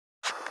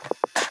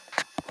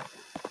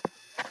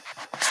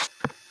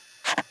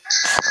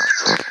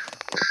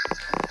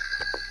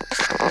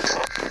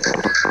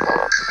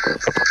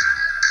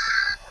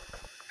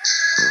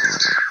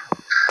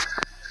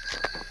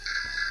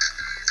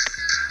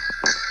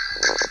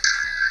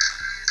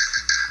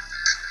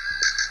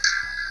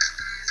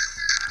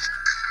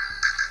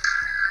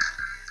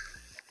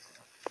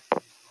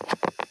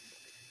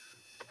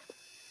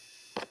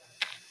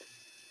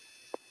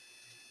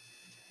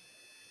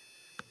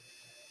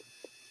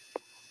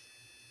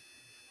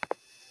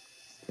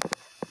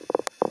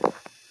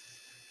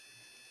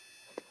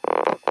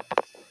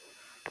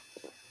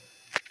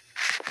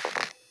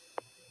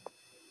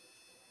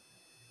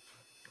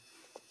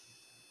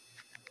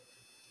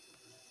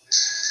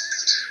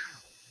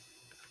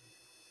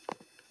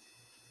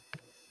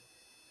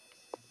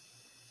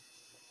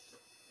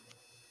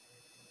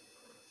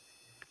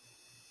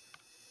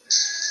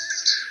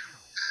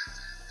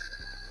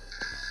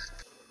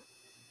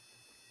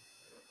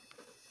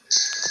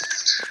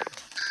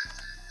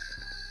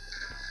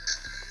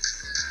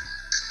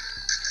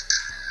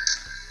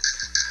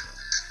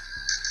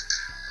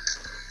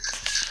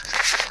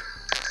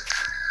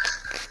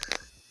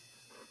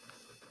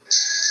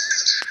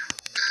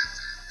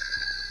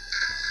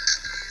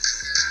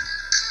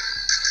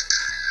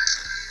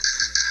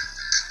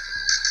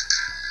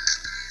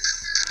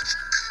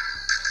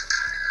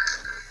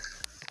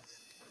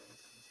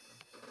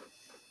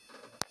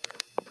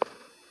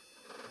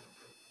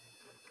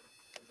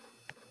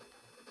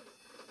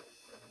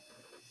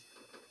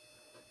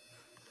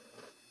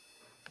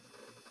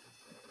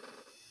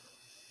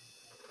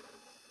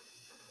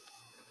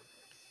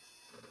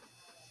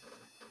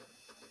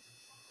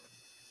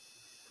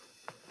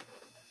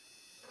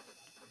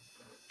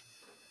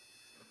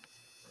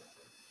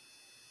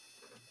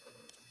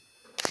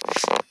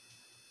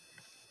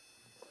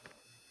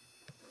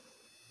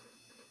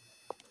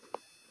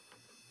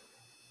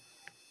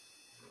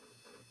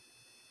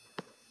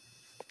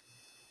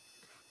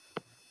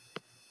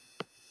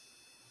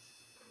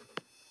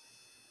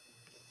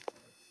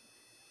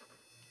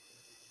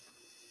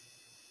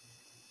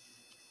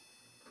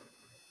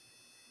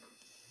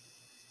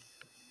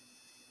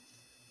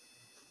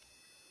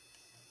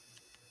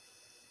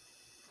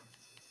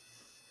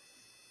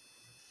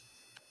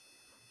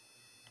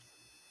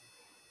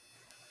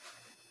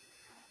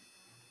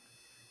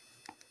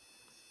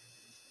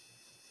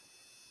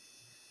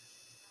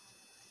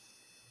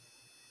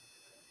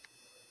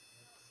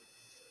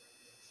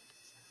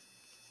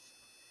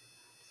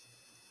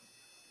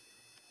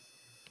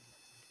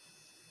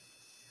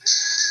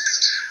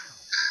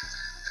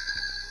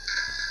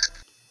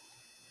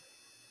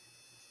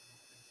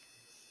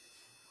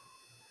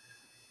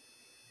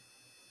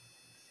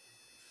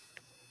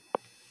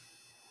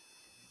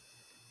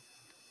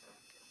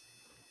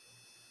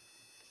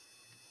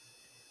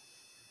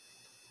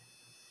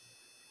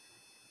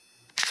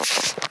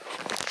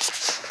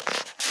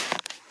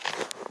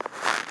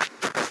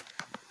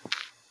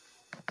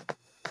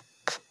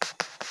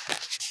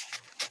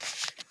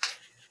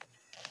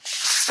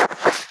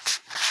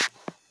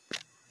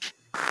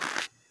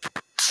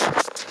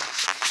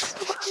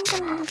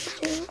gonna have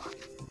to do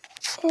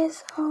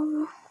is,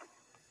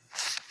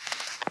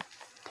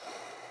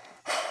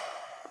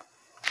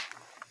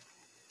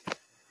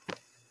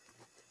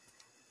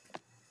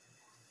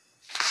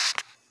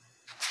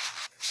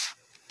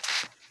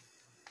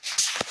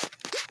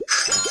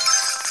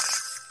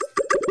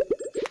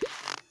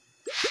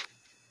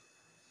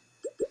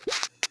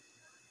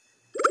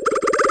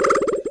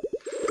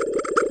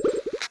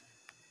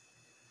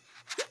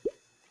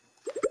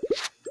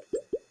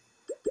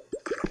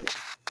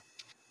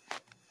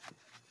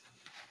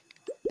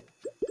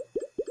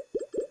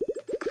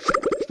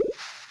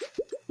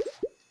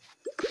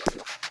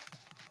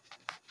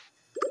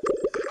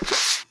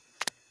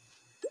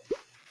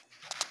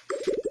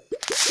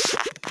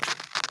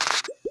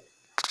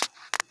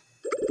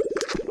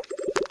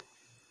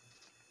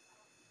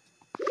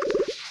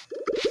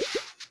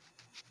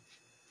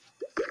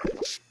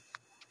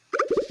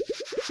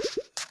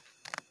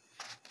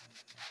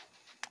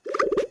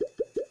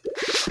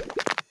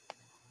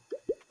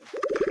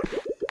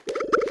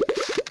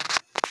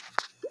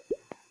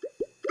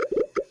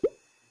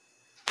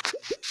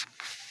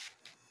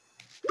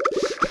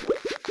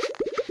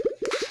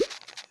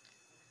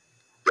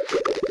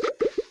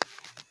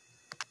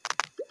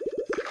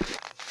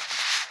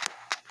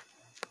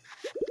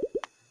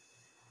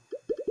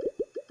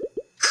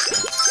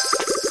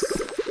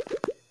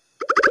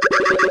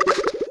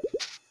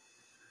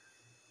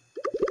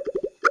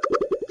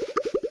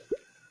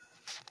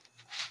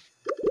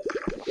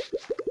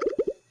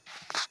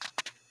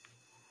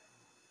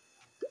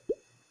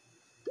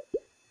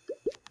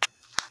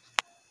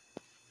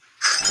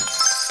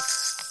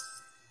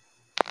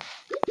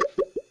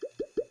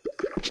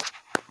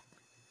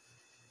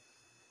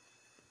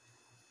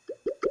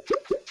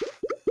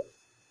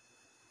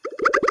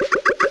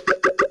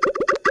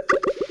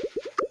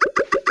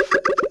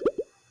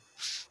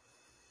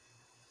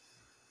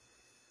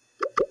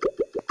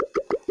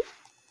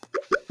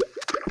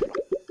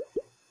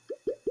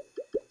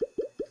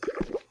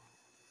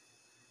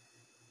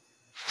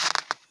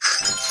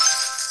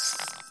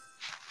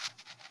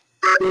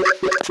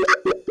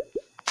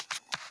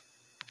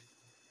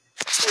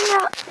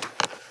 yeah.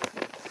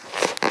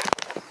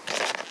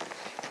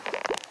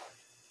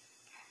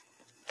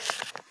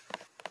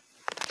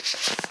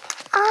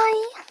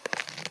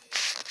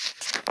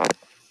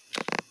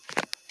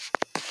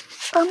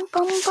 Bum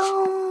bum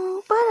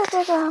bum,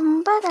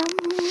 ba-da-da-dum, ba-dum.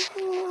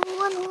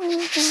 One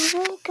way to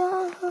go,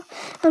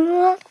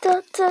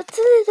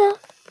 da-da-da-da-da.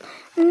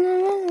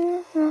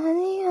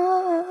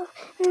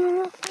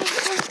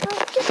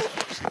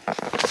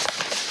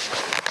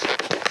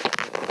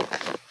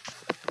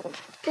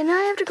 Okay, now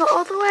I have to go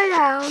all the way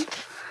down.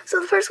 So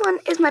the first one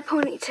is my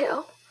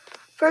ponytail.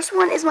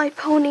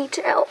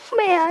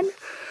 Man.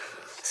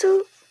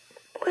 So,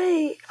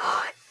 wait,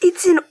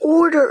 it's in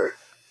order.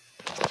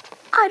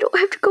 I don't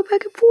have to go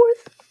back and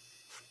forth.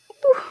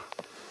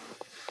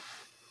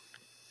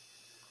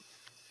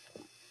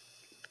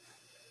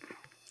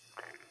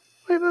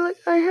 Wait, but like,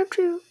 I have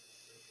to.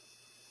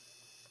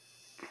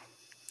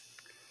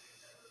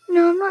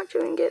 No, I'm not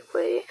doing it.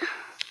 Wait.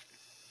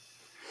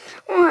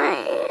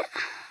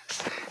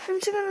 I'm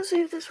just gonna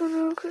save this one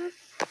real quick.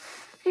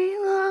 Hey,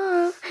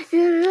 love,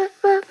 you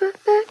back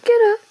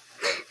it up.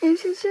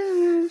 If you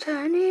see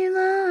tiny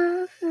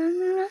love,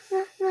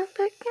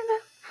 back it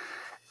up.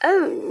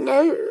 Oh no.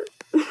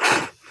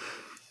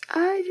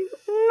 I do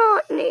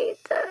not need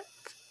that.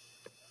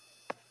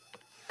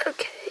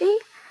 Okay.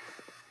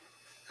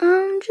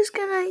 I'm just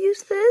gonna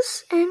use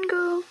this and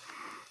go.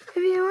 If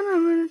you want,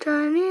 I'm gonna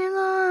tiny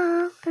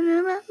love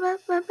and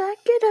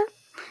back it up.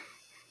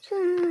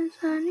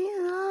 Tiny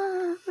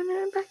love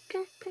and back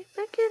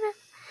it up.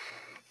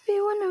 If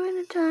you want, I'm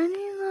gonna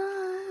tiny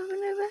love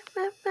and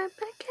back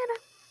it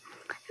up.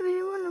 If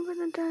you want, I'm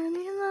gonna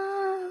tiny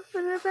love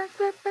and back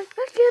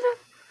it up.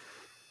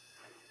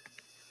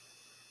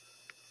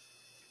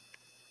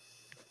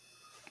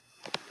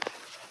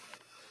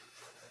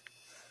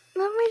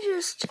 Let me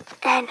just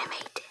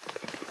animate it.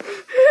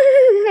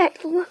 I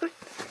love it.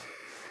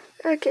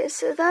 Okay,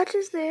 so that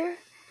is there.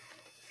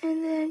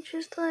 And then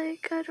just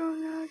like, I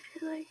don't know,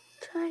 just like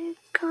tiny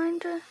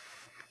kinda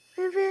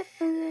move it.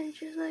 And then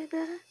just like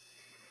that.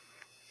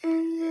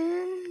 And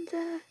then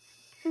that.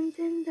 And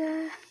then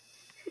that.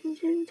 And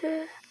then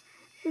that.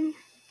 And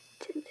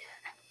then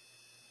that.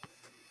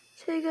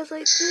 So it goes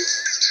like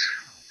this.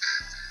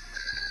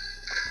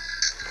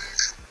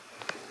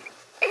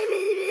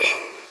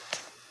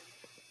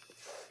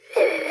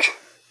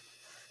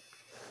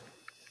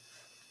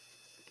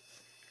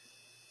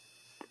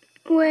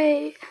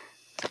 Wait.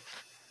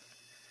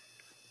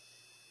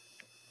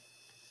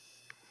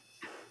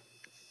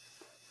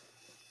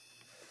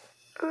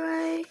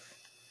 Right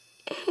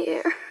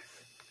here.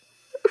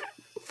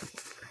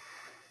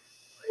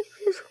 Wait,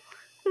 this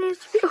one needs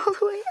to be all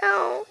the way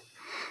out.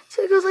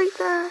 So it goes like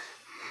that.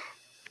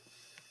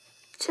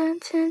 Dun,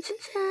 dun, dun,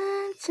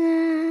 dun,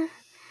 dun,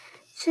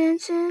 dun,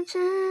 dun,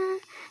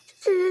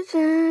 dun,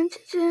 dun,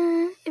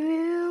 dun. If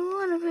you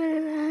wanna put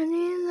it, I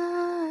need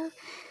love.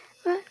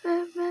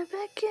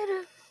 Back it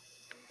up.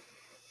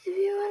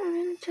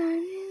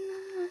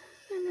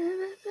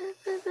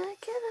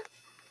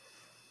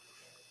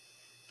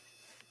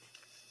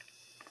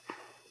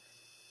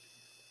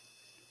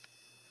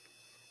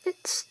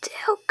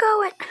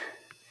 going.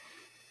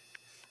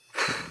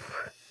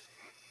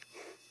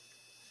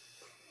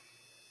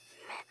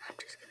 Man, I'm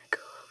just gonna go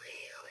over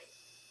here. Wait.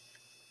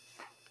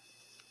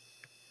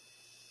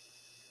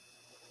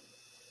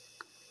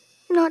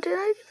 No, did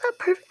I do that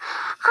perfect?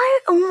 I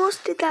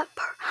almost did that.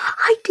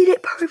 I did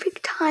it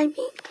perfect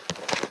timing.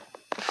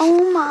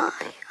 Oh my!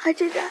 I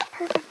did that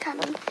perfect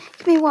timing.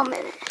 Give me 1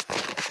 minute.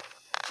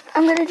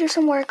 I'm gonna do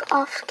some work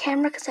off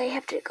camera because I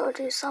have to go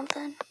do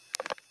something.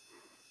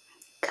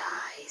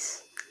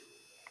 Guys,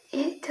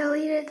 it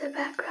deleted the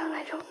background.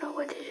 I don't know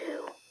what to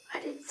do. I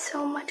did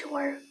so much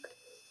work.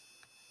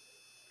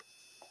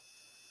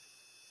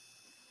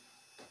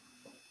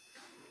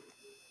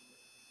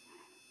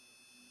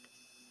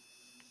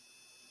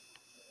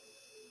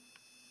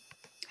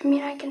 I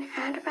mean, I can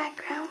add a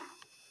background.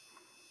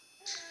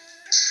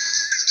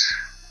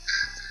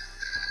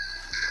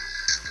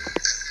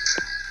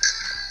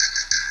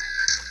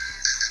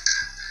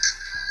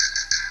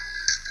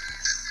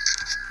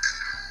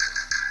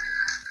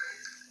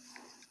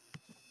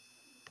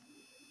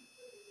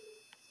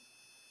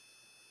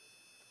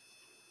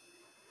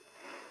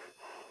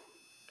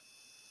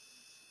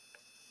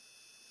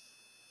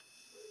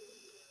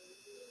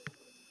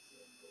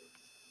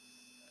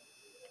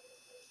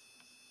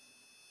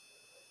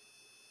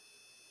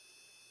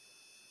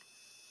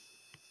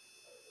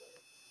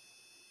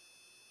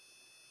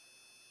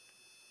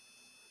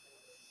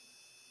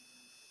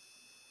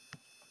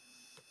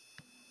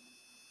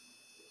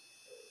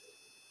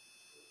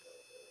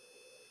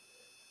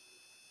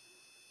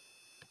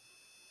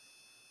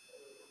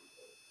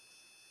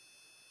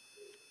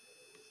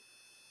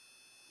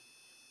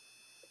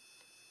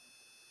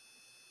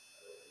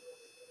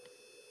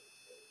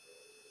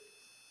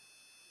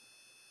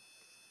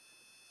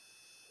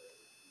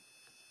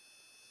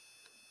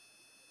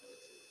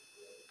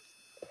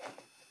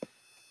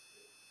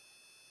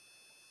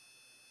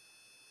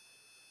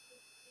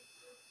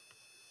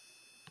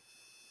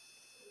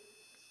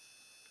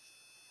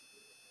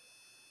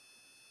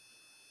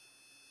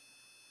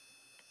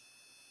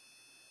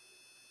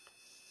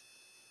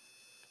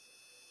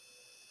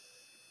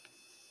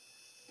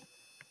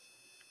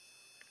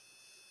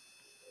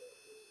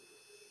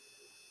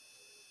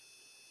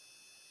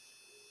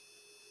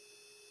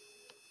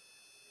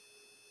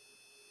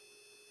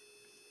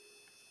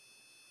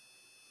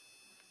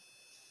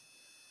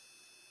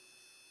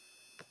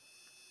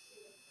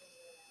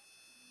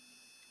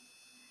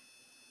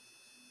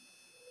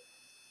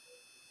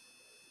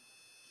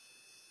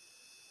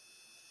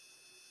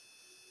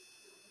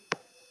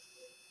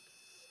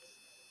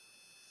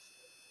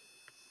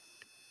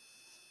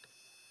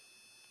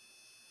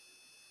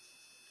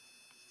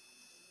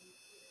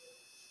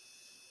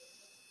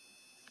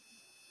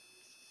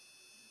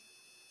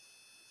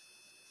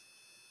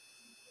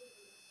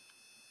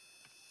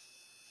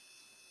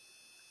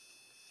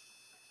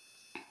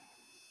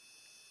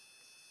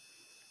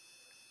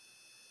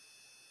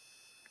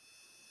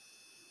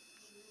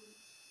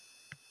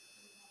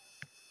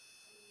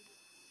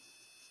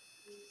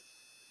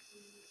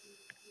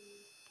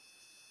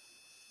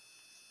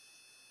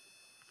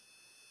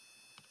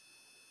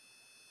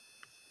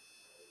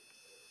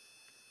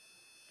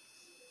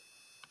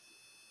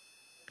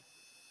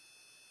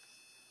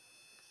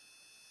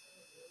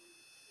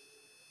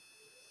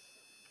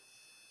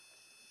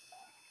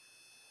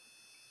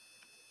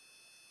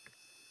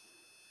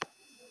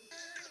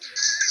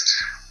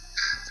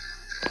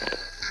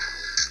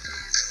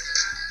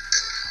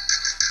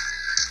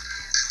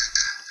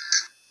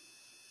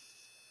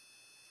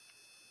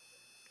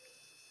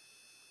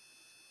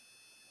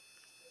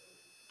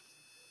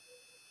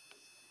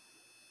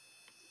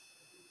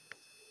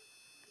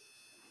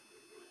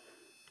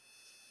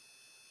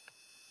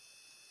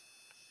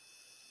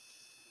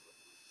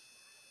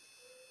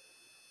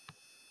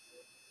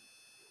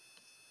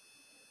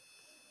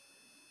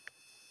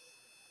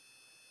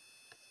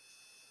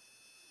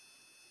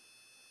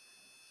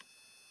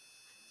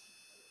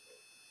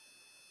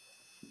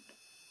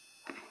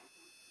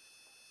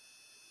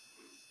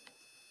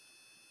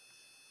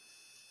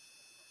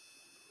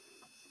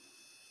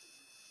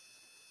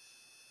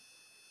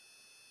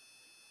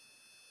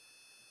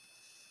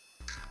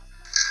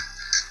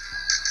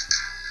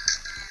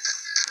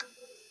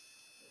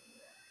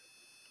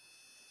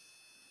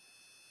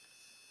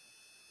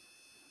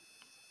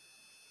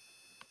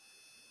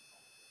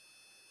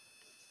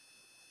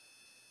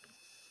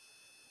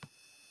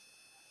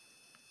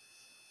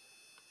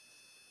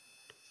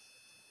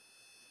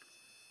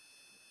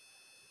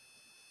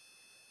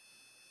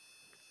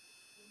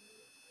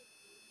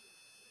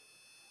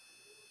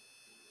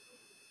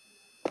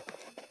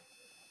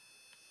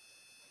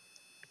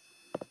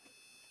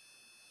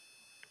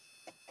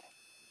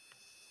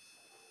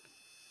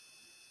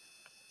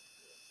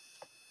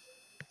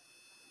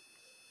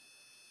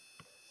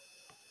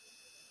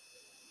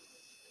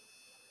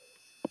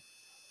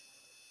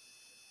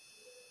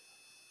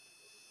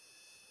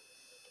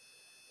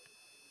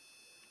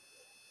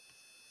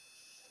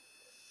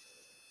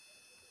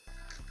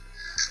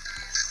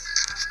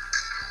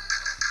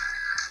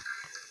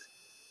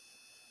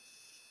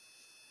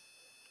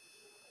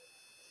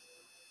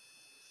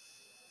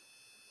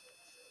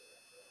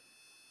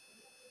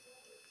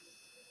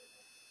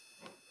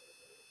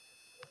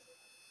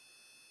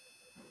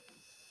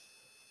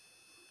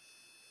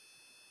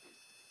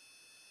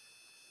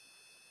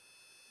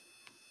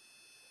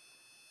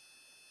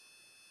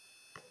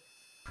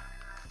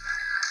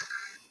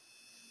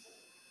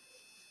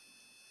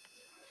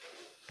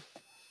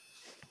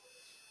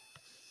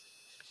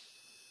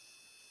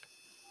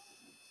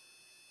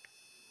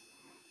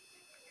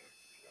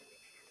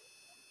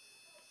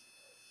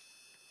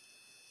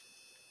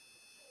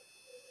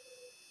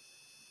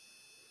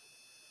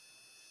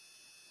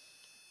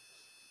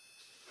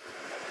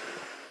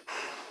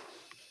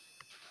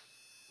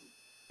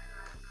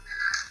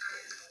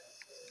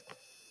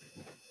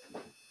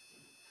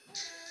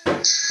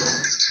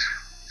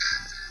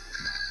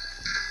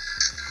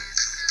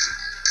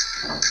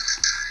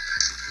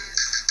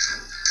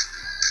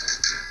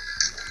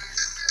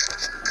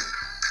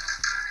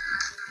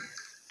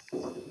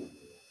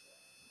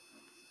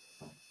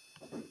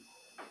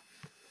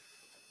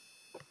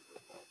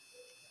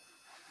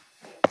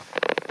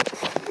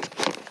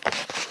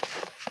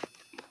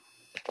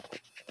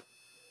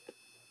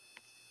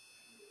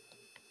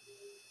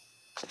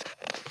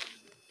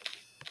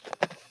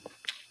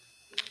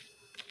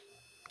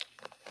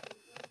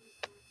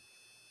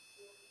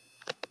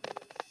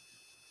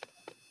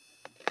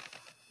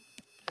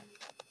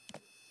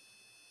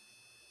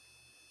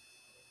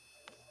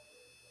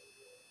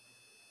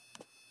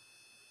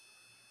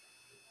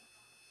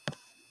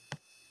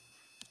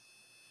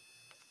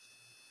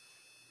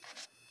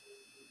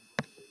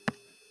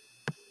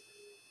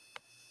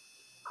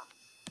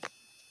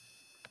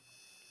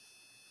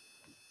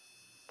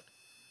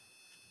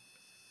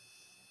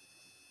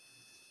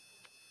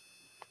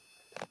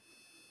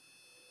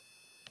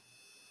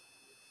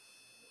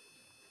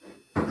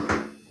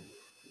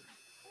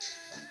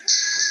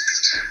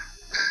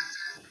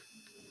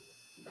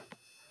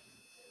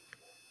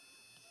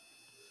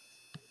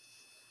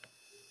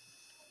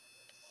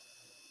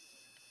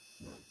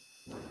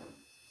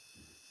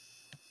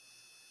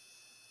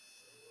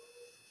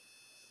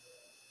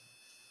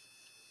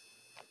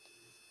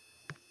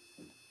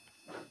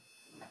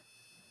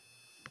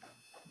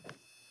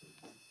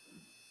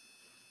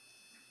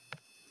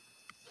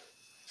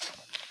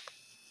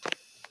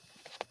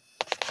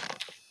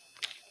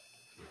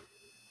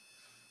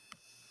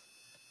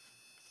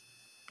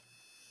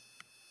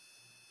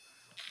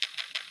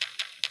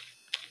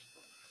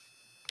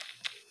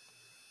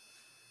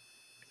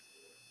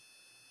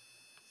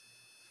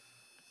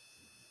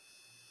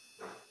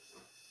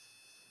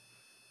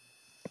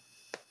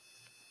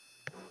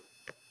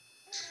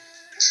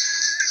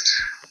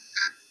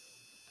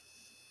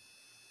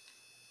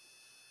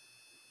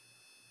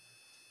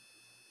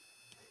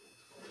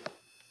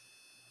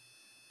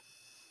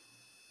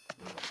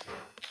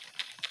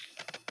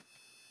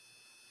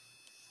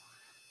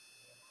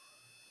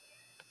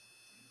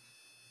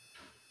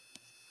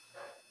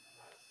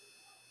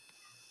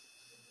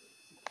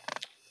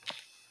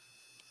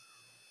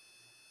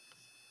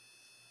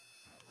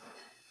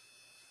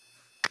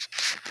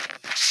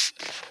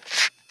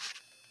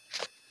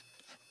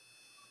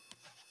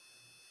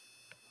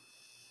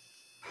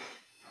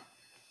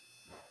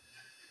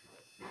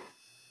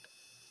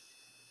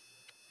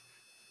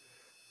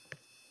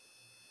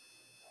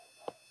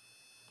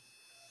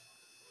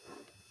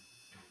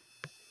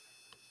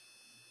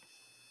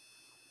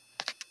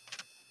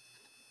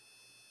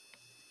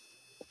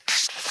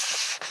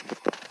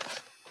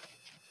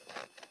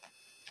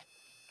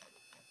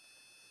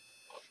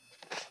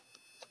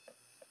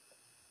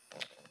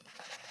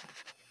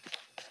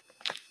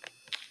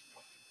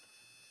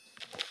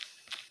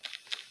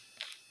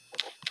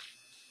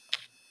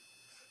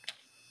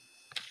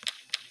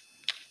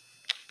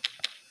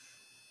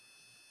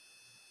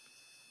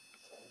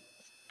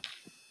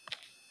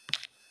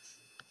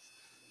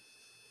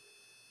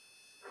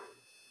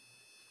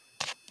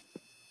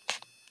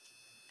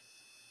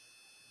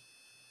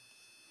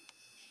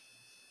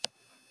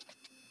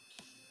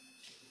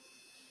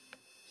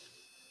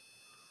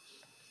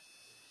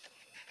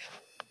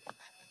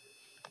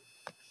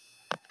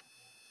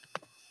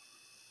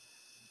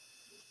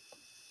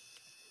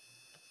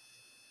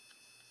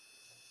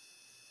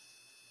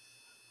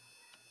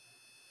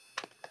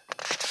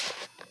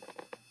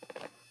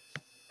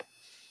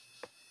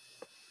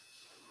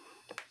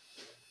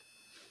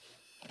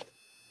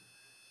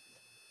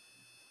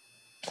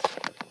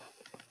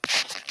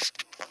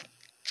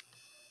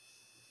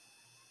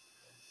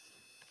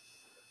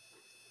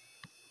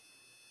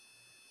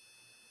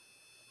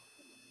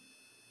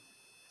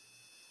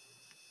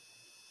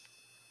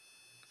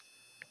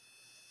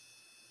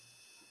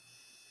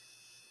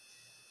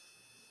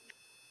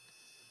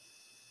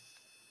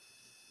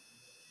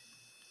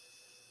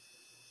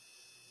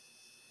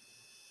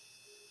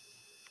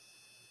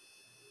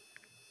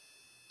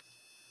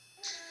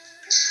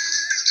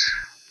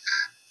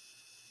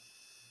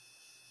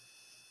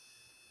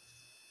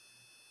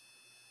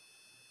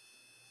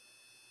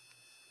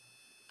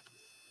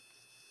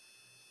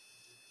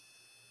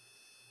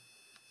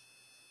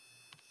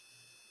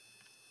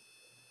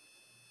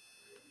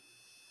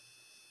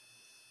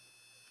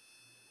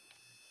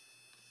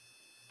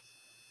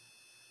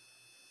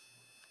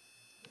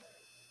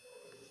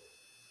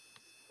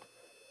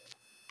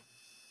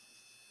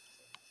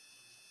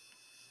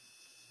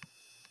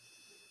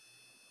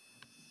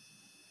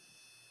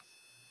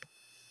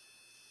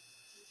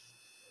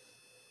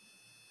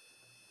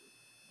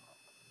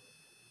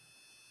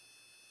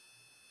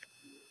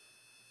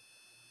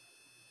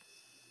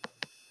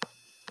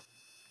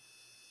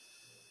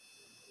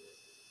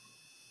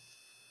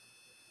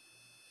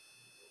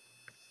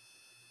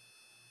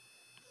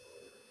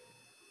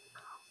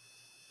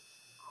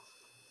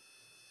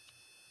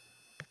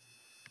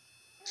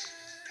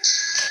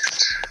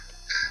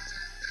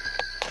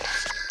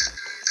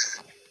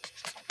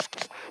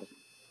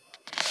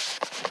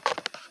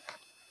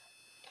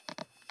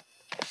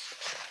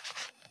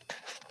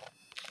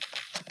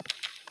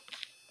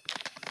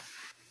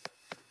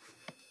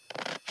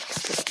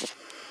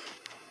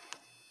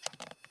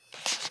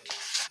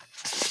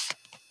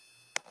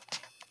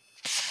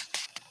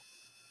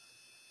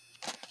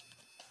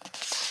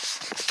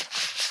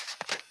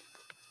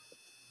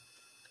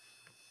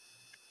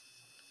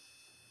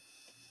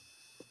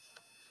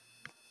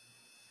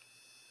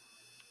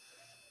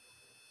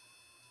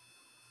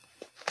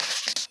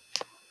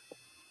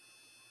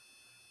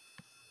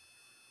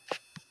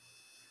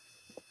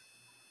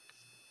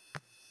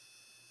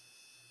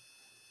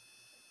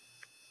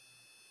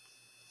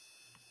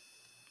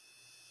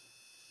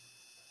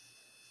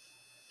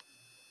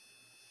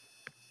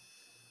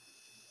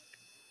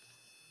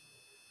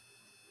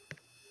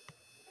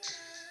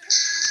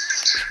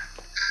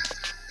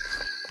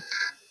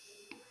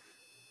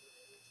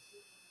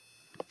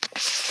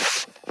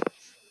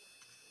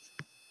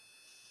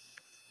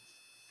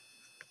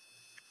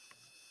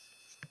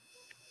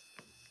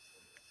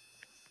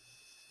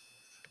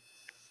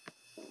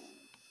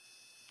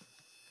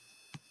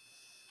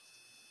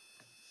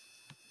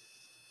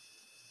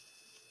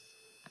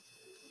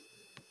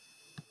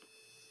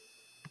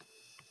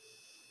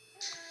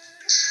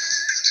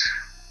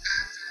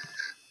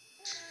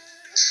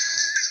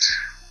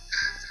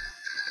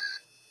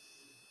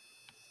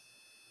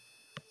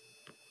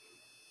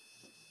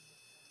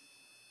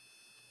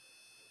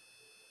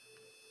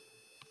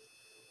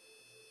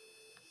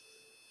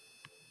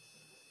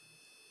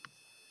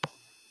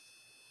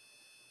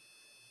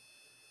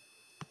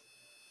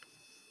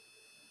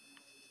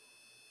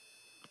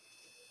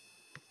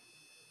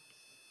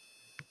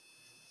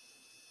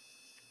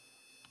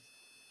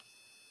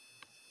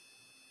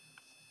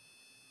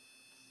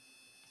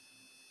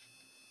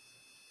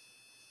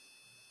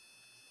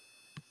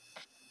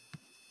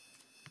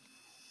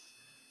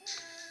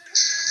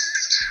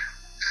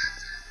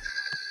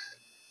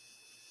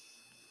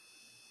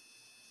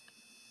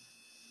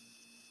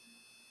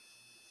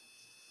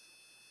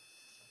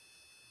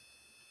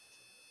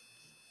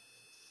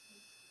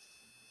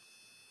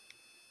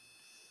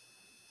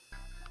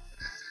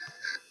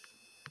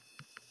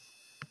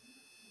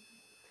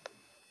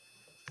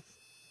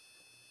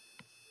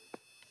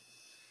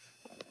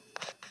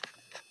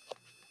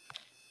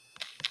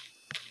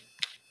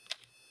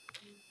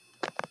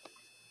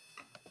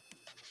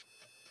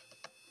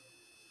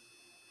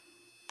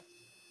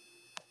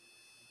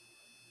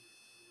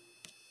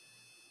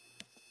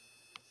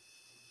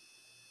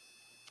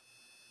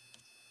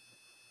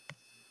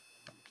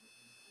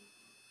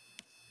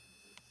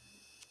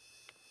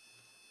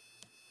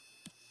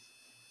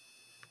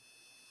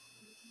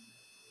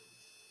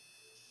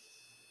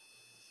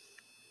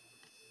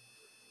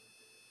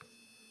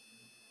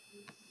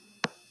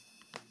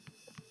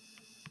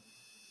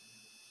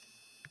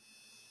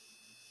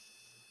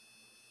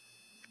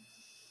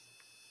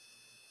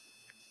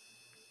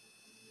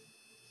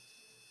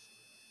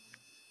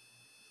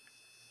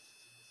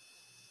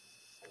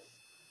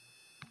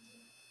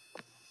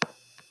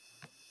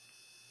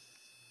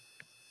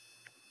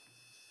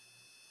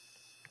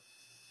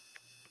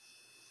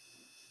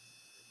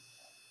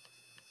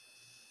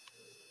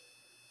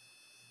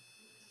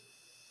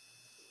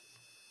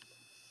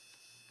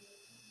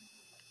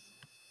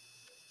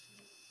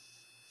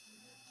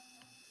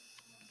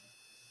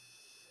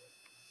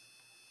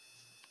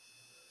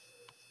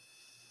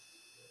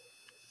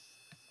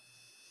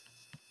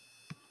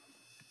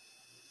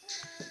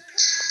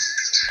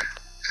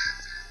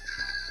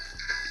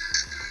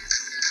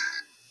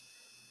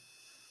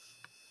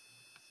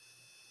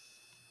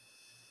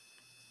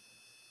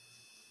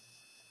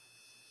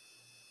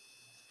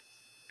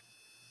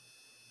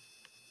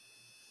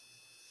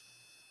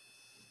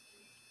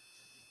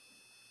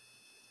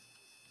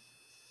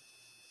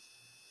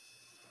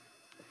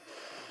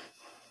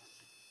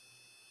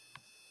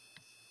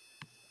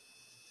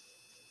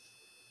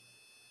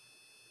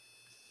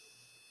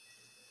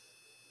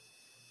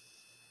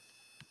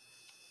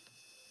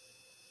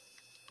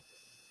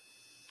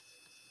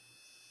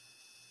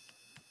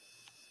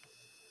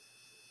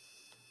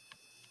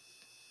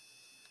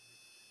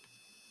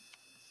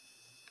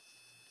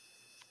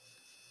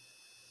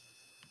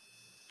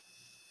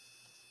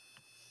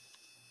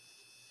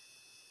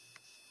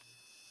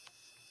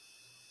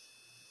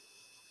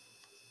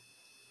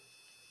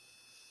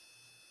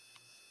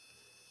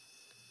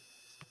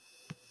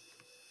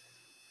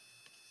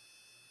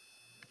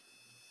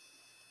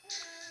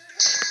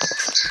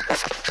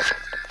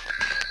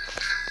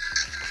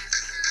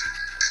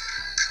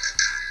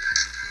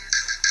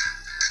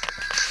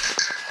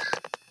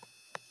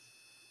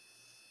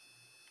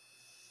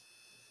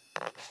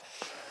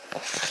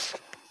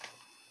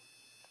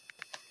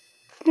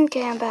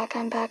 Okay, I'm back.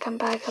 There,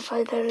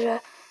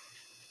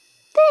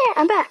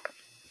 I'm back.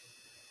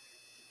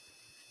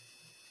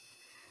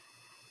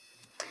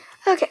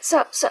 Okay,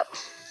 so.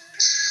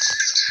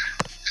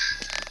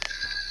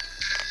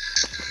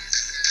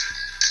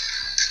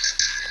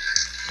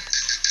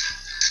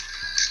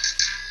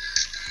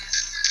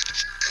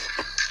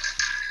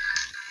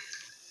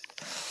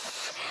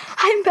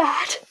 I'm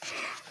bad.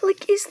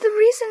 Like, the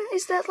reason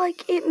is that,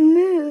 like, it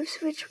moves,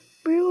 which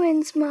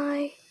ruins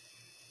my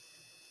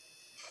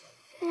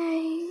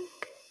thing.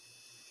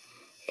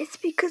 It's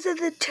because of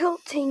the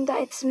tilting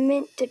that it's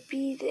meant to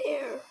be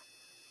there.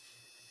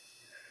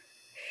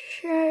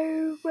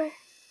 So,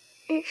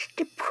 it's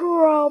the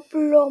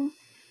problem.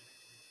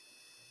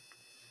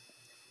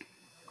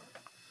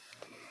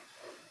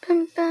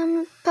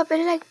 Pop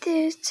it like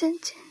this. Tiny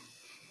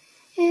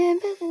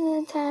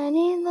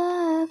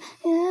love.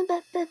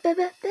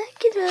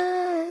 Back it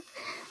up.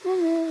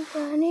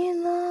 Tiny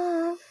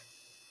love.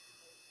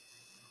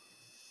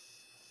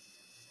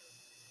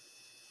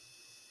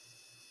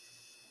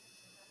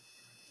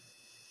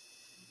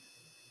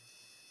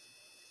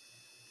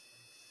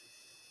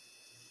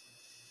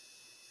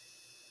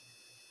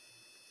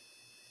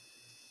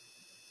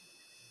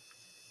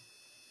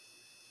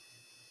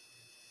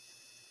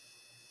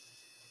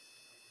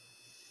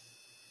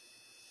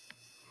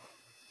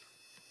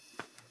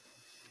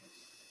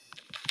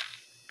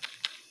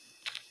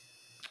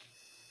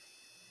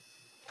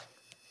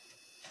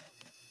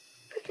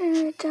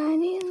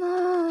 Tiny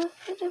love.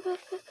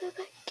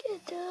 Back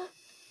it up.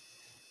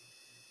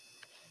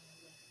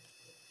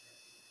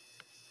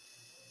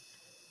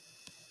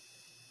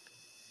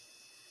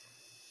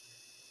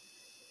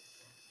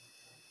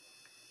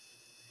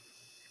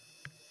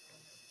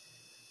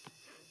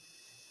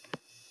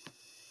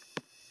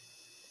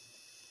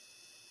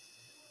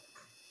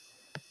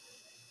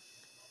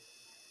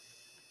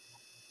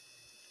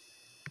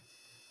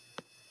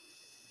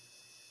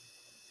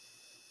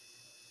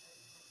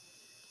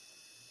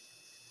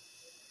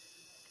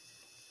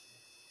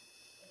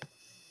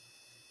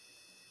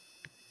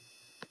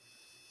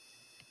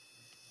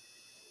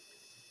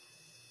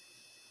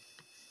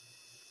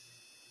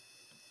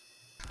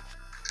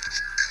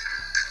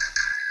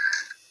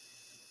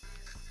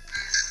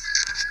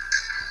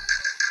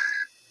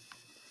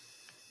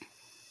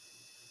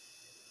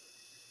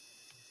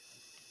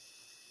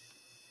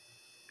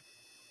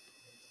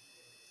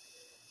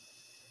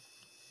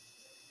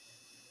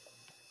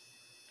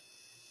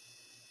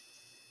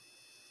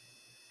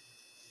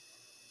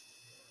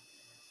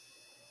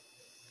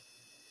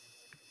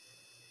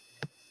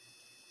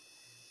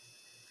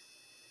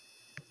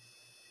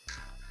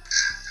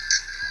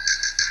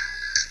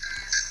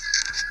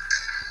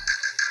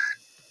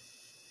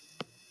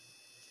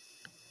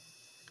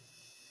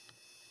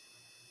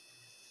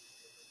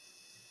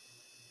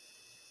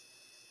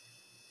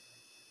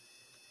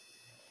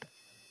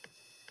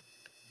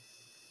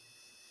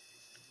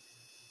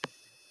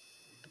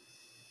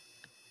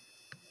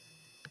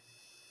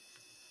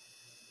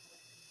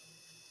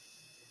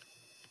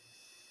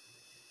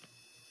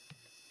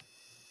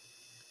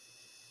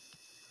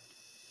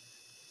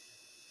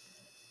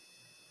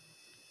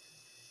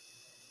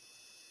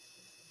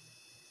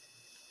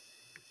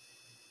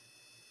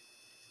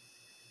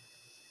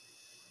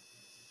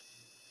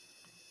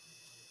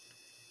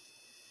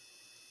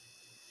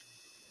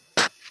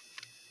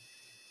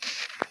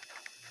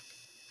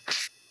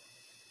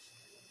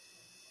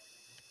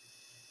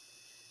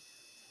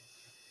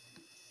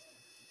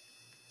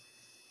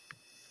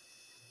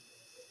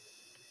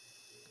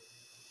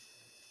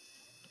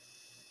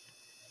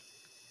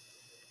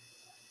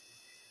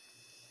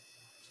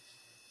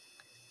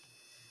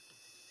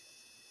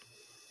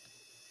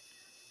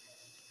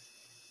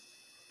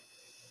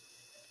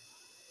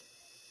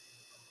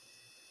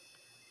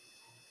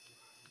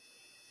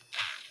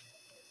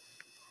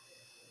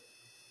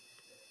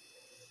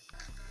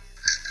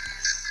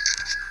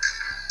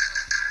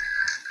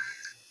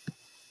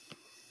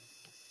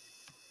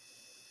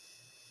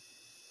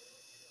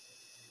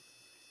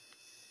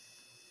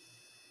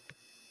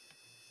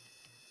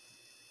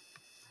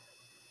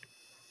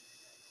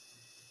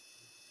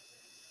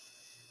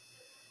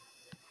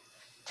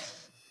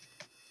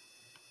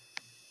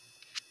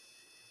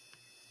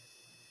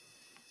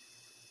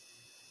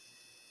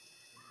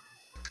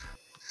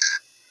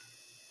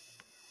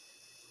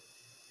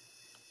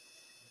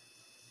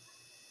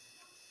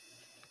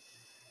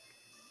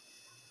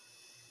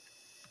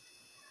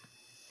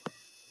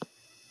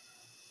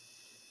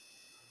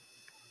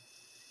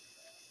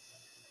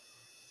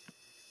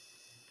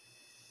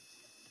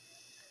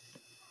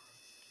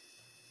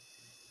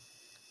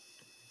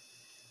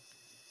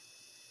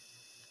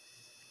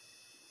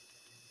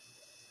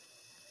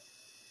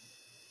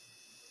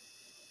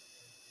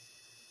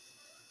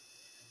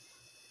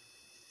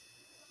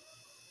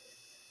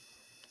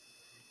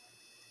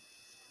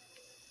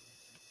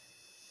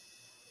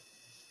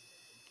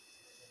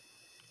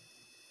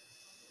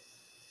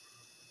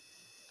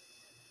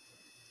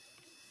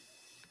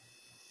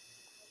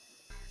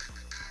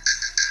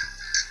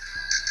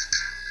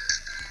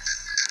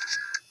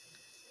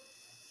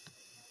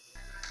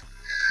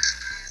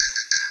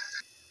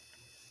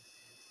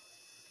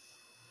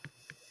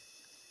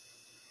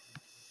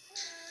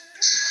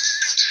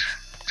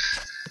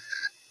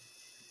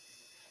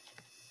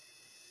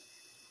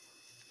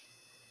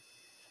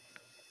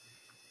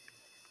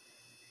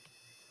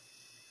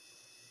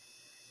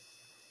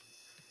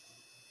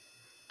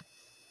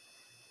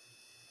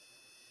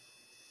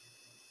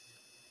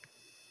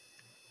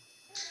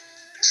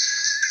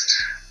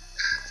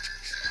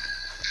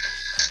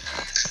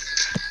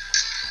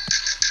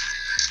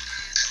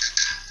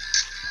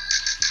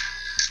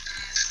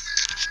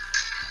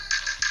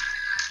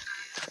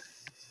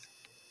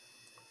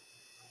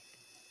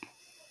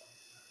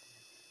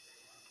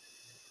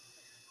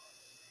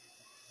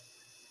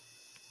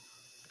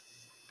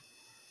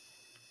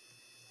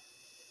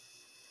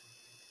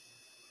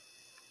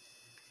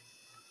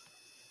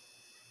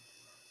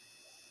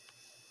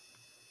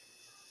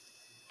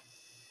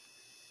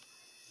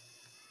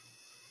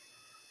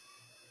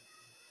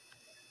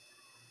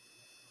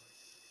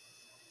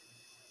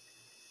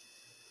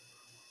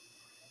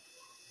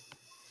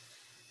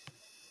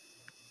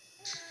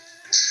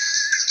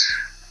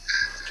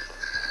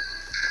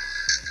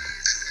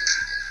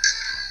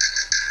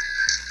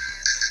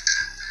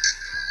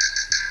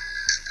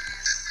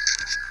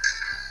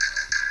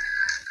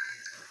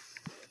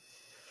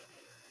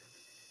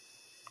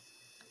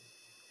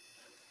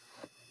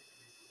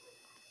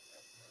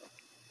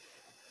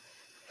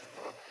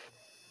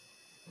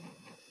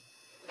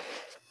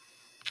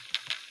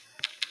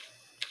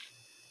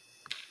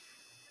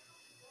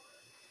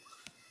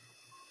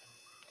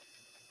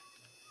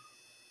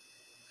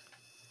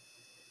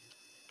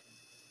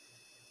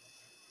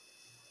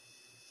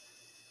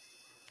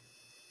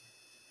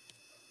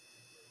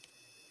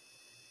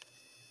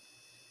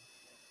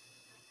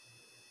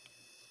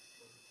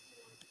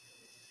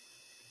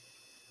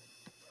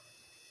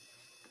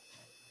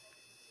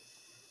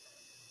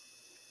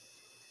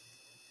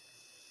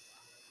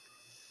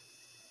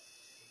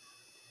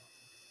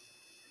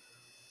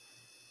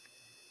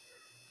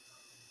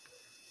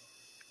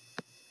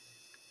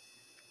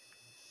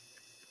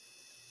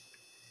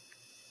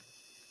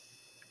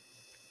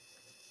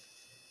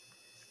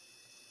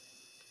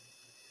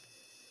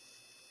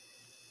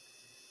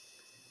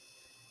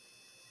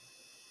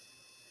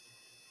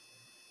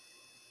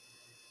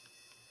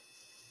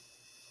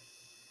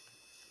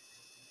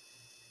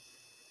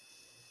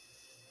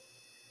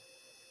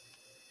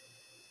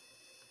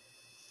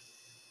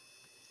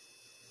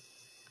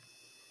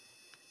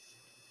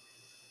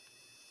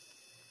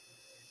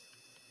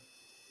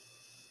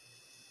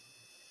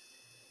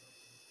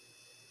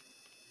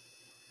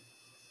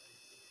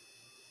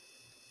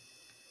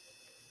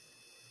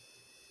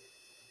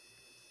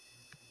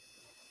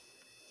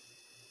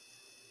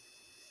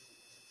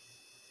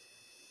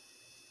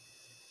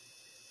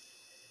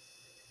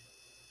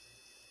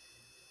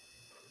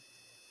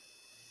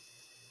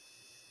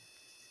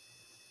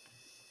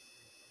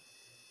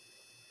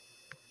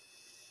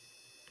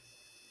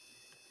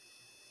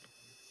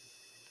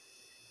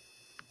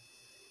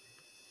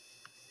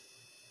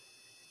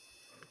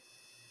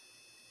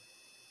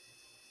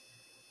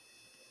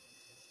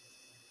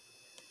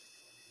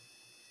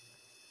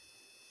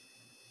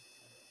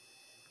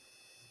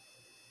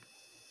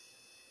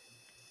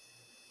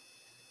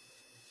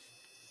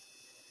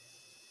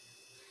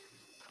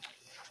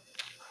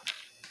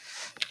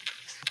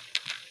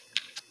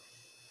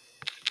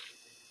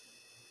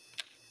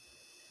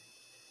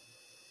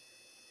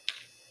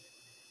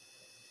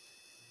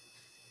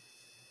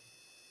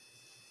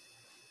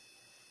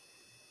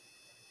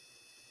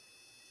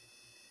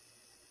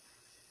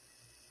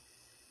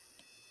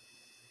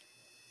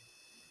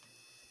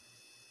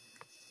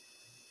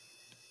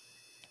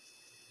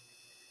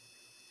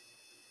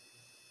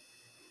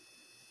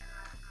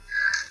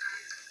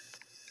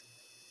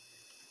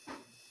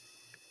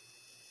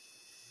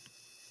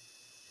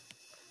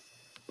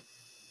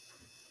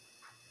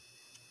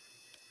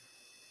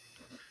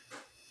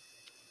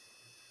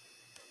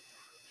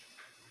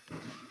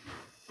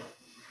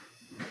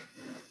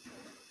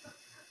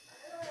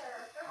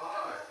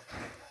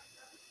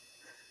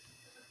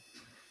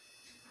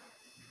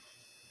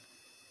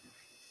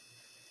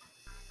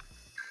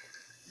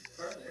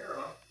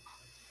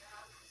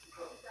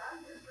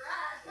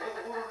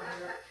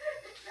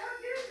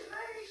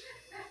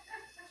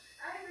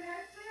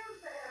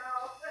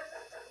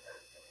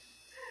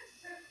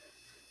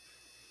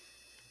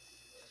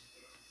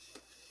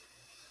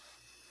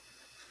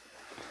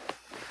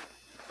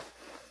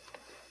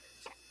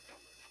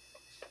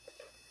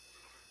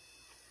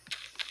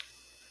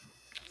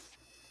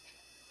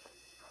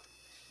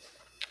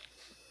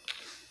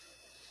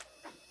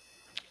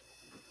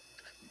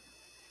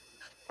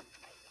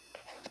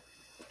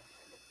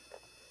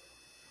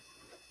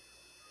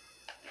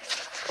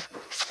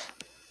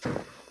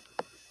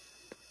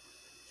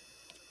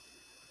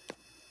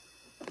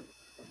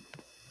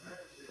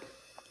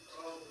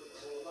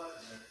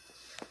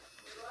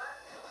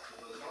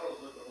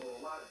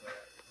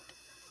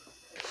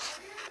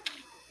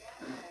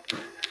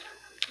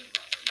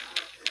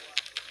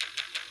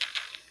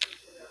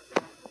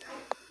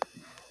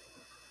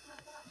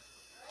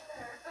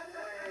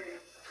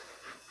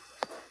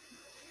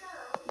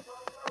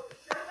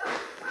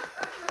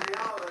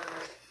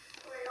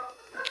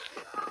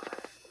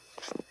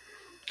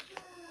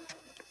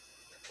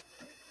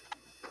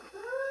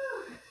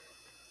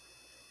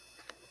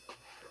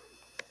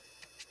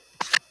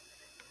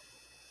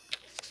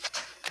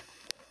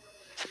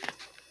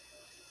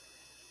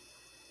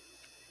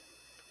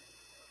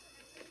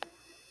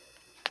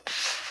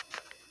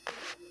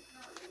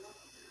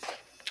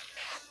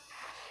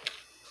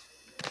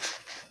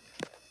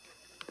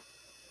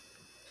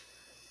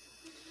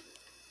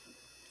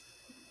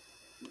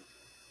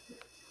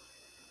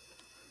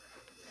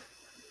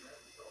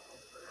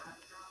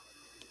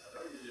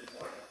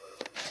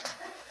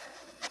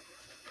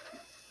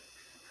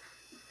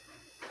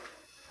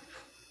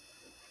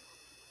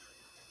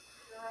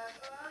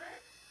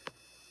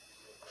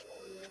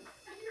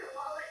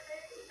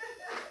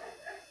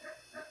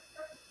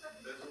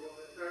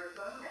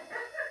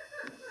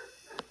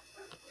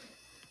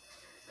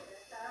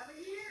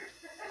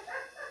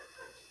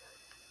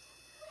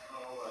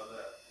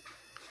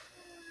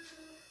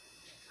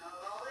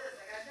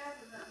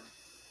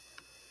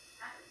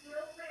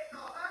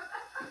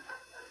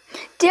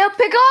 Dill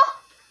pickle?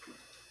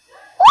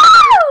 Woo!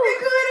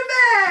 Pickle in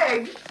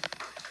a bag.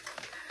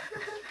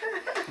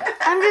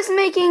 I'm just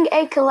making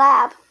a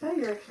collab. Oh,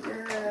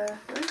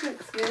 that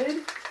looks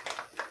good.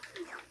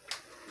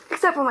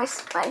 Except for my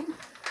spine.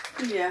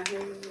 Yeah,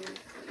 you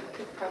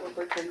could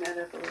probably clean that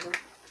up a little.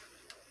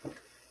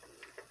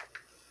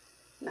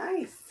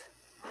 Nice.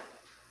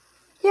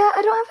 Yeah,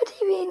 I don't have a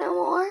TV no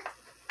more.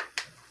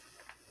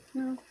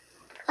 No.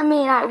 I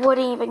mean, I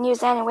wouldn't even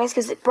use it anyways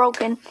because it's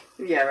broken.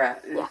 Yeah, right.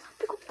 Yeah.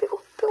 Pickle,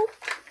 pickle, pickle.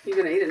 You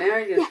gonna eat it now, or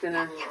you just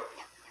gonna?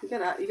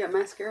 Yeah. You got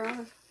mascara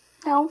on?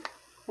 No.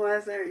 Why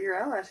is there?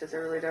 Your eyelashes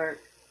are really dark.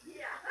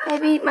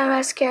 Maybe my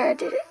mascara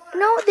did it.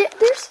 No,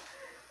 there's.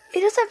 It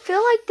doesn't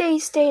feel like they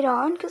stayed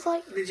on because,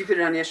 like. Did you put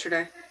it on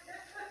yesterday?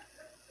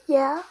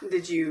 Yeah.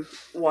 Did you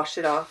wash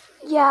it off?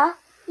 Yeah.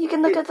 You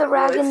can look at the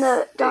rag in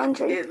the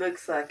laundry. It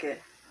looks like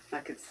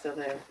it's still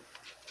there.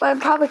 But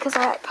probably because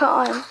I put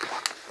on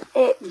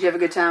it. Did you have a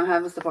good time? How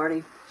was the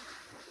party?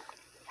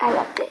 I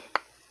loved it.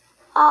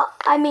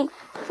 I mean,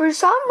 for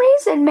some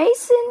reason,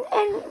 Mason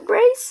and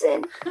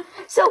Brayson.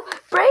 So,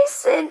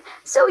 Brayson,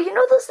 you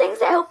know those things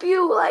that help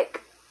you,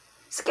 like,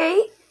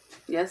 skate?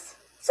 Yes.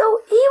 So,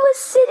 he was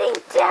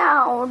sitting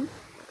down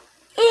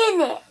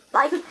in it.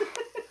 Like,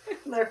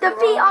 the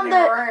feet on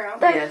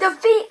the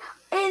feet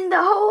in the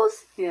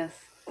holes. Yes.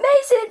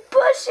 Mason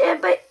pushed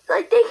him, but,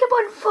 like, they kept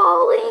on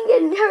falling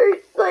and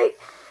hurt, like,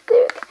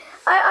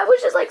 I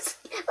was just,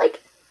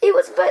 like, it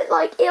was, but,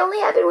 like, it only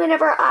happened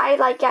whenever I,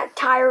 like, got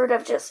tired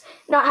of just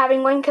not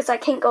having one because I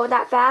can't go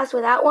that fast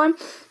without one.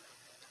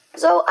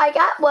 So I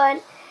got one,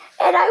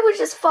 and I was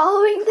just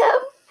following them.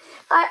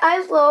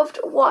 I loved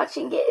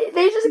watching it.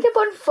 They just kept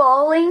on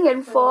falling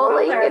and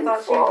falling and I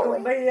thought falling. she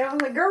was going to be the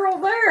only girl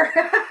there.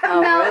 Oh,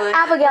 No, really?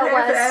 Abigail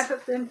was.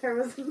 Then there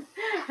was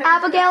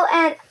Abigail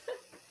and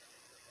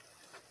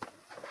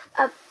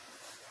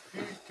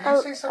Can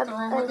you see something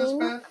wrong with this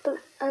bed?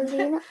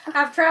 Alina.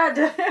 I've tried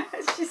to.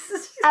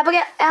 she's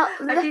Abigail.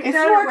 It's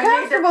more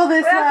comfortable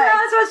this way.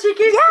 That's what she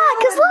keeps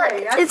Yeah, 'cause telling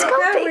look, me. I it's said, no,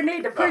 comfy. we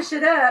need to push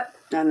it up.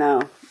 I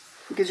know.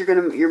 Because I'm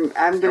gonna, You'll like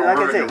I ruin said,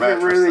 your you're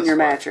mattress ruining this your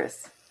way.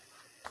 mattress.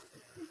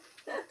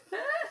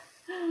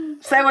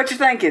 Say what you're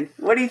thinking.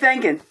 What are you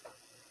thinking?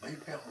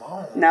 Leave me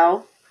alone.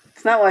 No.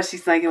 It's not what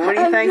she's thinking. What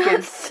are you I'm thinking?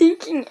 not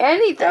thinking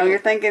anything. No, you're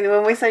thinking,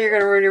 when we say you're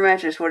going to ruin your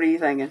mattress, what are you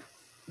thinking?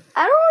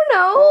 I don't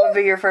know. What would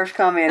be your first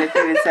comment if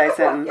you didn't say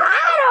something?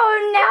 I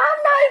don't know.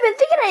 I'm not even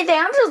thinking anything.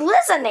 I'm just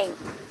listening.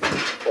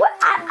 What?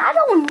 I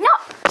don't know.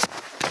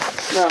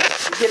 No,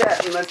 get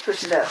up. You must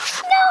push it up.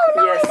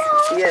 No, Yes,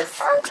 no. yes,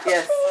 I'm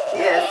yes, confused.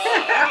 yes.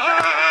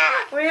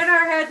 We and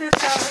her had this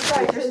Put your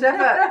conversation. stuff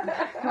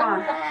up. Come on.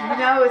 You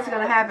know it's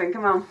going to happen.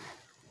 Come on.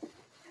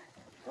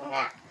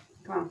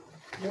 Come on.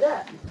 Get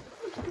up.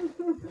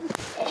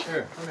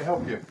 Here, let me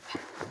help you.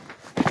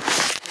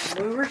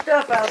 Move her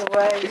stuff out of the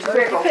way. Get your Move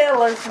your pickle.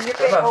 pillows and your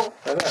pickle.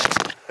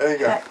 There you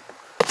go.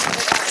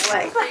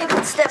 Wait.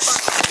 Step on.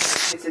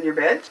 It's in your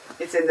bed.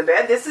 It's in the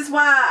bed. This is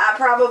why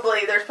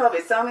there's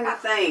probably so many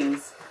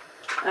things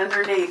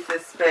underneath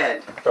this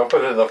bed. Don't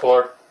put it in the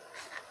floor.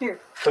 Here.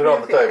 Put it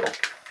on the table.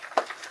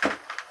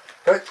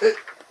 Hey.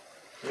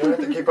 You don't have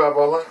to keep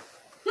eyeballing.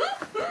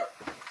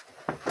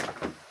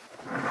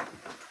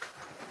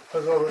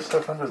 What's all this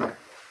stuff under there?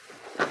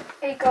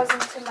 It goes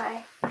into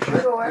my The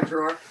drawer.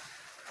 drawer.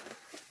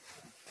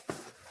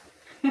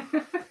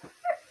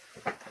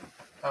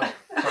 Oh,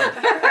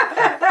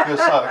 sorry. Good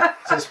sock.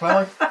 Is it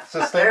smelling? Is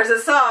this there? There's a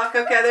sock.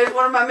 Okay, there's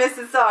one of my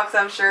missing socks,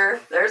 I'm sure.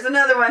 There's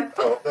another one.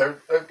 Oh, there.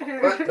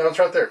 What? No, it's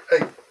right there. Hey,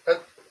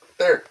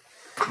 there.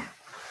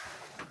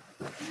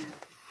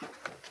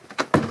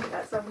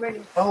 Got so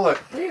many. Oh,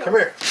 look. Come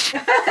here.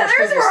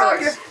 There's where all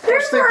your,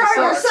 there's where all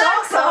your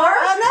socks are.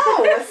 I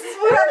know. This is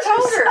what I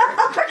told her.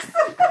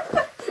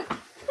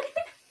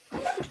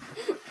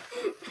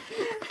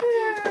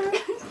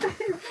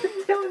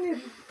 Telling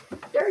you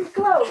dirty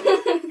clothes.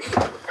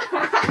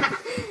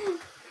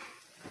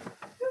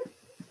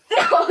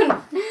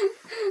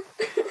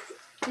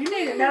 You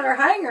need another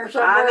hanger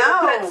somewhere I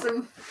know. to put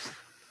some.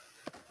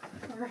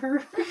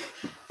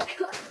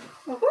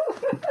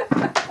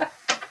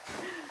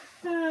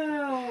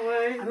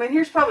 Oh, I mean,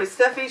 here's probably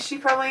stuff she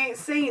probably ain't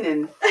seen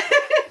in.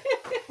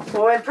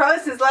 Boy,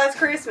 probably since last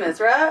Christmas,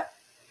 right?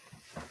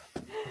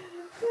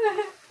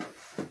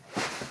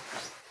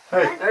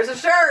 Hey, There's a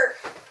shirt.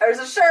 There's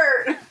a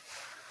shirt.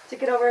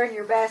 stick it over in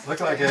your basket. look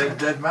like a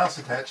dead mouse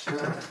attached to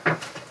it.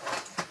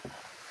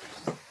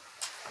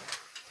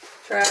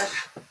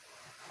 Trash.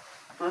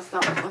 Let's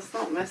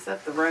not mess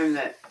up the room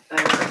that they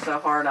worked so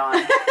hard on.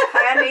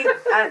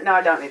 No,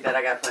 I don't need that.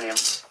 I got plenty of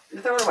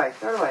them. Throw it away.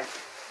 Throw it away.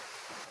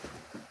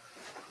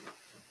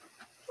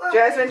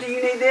 Jasmine, do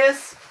you need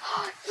this?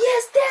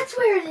 Yes, that's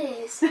where it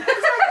is. It's my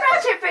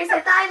friendship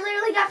bracelet that I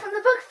literally got from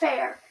the book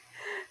fair.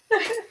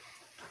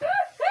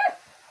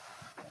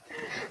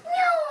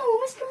 No,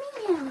 Mr.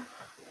 Minion.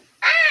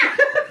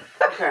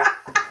 Okay.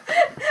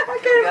 I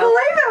couldn't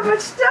believe how much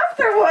stuff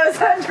there was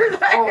under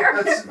Oh,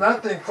 there. that's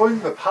not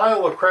including the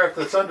pile of crap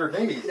that's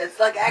underneath. That's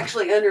like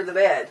actually under the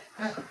bed.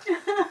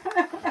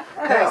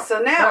 Okay,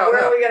 so now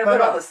where are we going to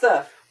put all the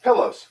stuff?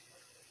 Pillows.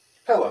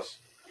 Pillows.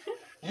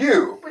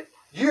 You,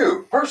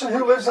 person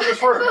who lives in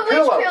this room. But which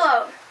Pillows.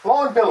 pillow?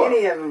 Long pillow.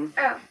 Any of them.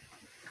 Oh,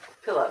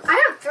 Pillows.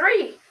 I have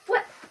 3.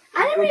 What?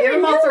 I didn't We'll even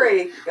give them all know.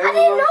 3. I didn't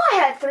know I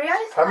had 3. I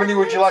just How many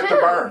would you like to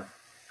burn?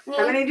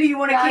 How many do you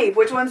want to None. keep?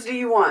 Which ones do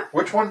you want?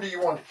 Which one do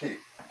you want to keep?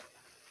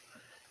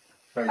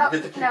 No, you Oh,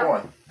 get to keep no.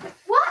 one.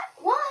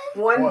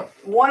 What?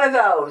 One of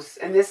those,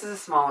 and this is a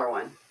smaller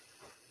one.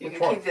 You Which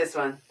can one? keep this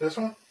one. This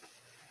one?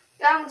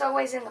 That one's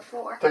always in the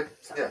floor.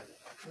 Yeah.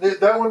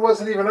 That one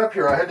wasn't even up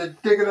here. I had to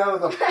dig it out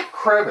of the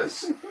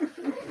crevice. Wait,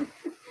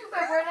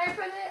 where did I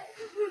put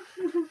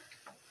it?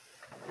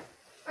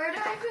 Where did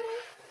I put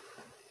it?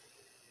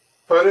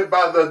 Put it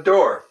by the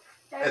door.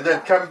 And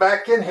then come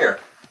back in here.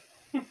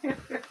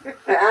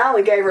 I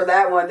only gave her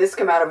that one. This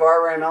come out of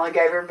our room. I only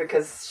gave her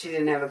because she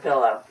didn't have a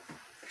pillow.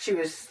 She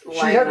was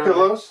laying She had on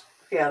pillows.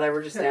 it. Yeah, they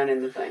were just down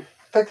in the thing.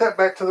 Take that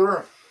back to the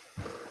room.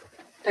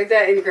 Take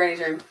that into Granny's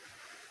room.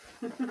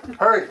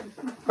 Hurry.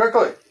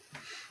 Quickly.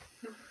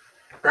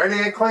 Granny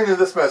ain't cleaning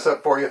this mess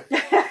up for you.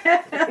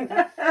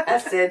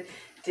 I said,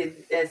 she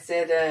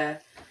said, I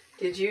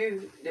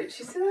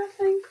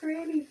think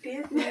Granny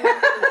did that.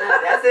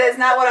 I said, that's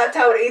not what I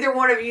told either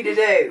one of you to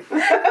do.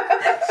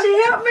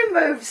 She helped me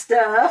move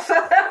stuff.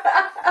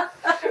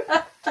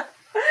 I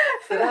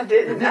said, I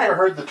didn't. Have you ever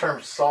heard the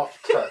term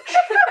soft touch?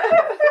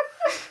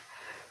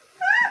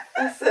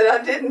 I said,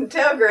 I didn't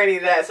tell Granny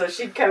that, so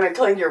she'd come and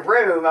clean your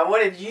room. I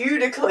wanted you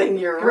to clean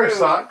your Come here, room.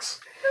 Socks.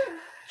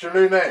 It's your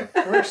new name.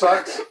 Come here,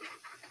 Socks.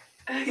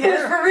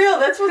 Yes, for real.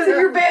 That's what's in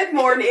your bed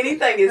more than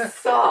anything is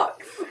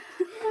socks.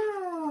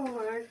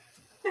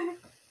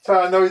 That's how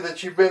I know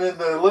that you've been in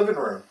the living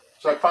room.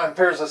 So I find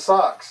pairs of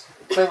socks.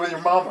 Same with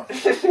your mama.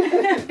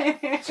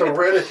 It's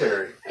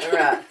hereditary. All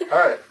right. All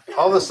right.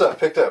 All this stuff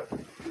picked up.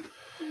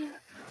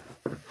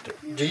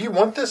 Do you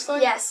want this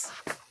thing? Yes.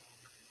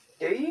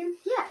 Do you?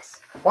 Yes.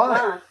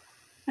 Why?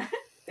 Huh.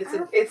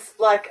 It's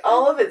like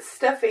all of its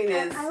stuffing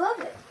is. I love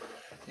it.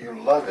 You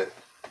love it.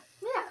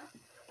 Yeah.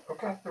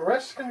 Okay. The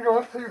rest can go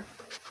up here.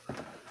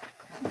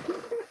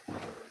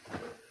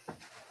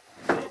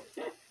 That's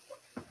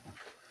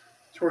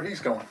where he's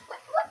going.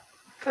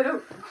 Put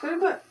them in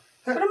the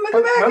Yeah,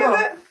 back of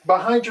it.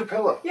 Behind your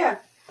pillow. Yeah.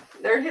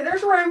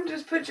 There's room.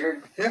 Just put your.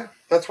 Yeah.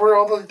 That's where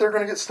they're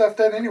going to get stuffed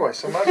at anyway.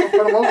 So might as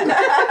well put them over there.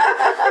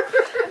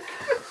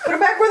 Put them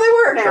back where they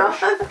were now.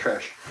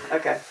 Trash.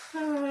 Okay.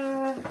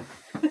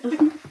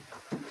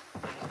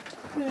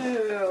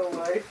 Oh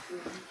my.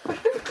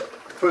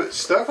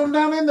 Stuff them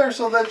down in there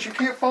so that you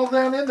can't fall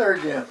down in there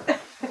again.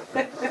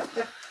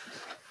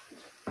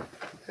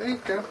 There you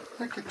go.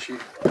 Look at you.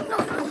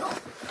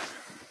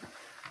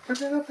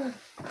 Put it up there.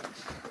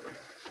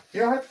 You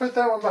don't have to put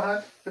that one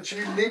behind, but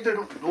you need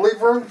to leave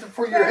room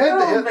for your head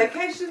to hit.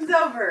 Vacation's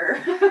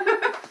over.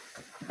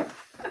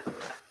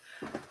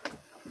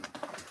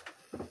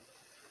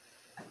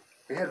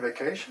 We had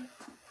vacation?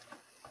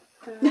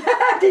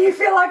 Do you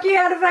feel like you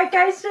had a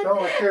vacation? No,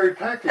 I carried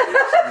packages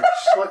and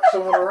slept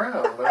someone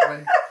around. But I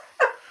mean,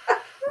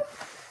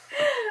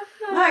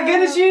 My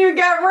goodness, you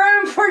got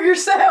room for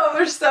yourself.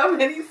 There's so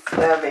many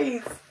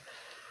stubbies.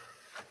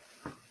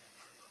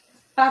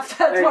 That's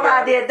you what go.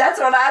 I did. That's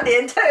what I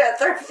did too. I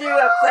threw a few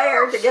up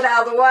there to get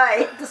out of the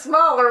way. The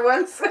smaller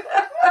ones.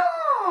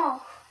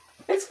 Oh,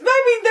 It's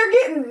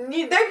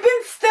maybe they've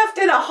been stuffed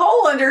in a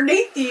hole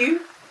underneath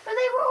you. but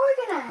they were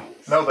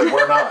organized. no, they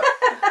were not.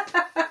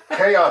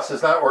 Chaos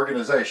is not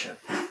organization.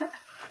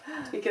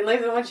 You can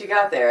leave the ones you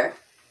got there.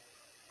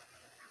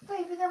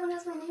 Wait, but that one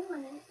has my name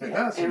on it. It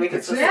does. And You we can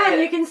can see see it. Yeah,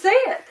 you can see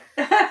it.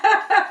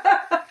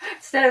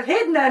 Instead of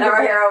hidden under Now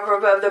right it. here over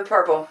above the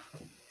purple.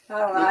 I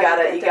don't know.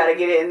 You gotta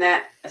get it in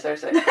that. Sorry.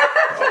 Oh.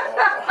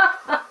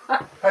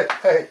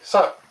 Hey,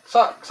 sock.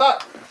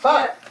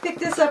 Yeah, pick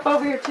this up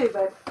over here too,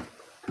 bud.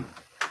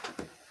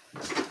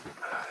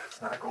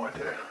 It's not going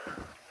to.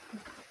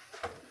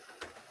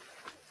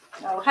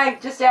 Oh, hey,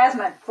 just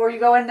Jasmine, before you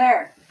go in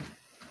there.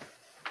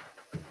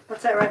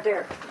 What's that right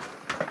there?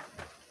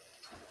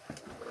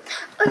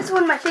 Oh, it's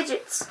one of my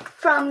fidgets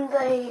from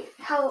the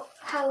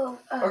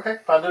Okay,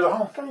 find it at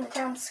home. from the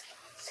town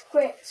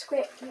square.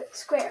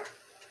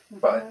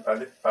 Find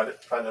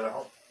it at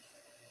home.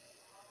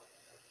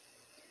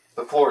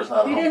 The floor is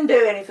not at You home. didn't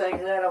do anything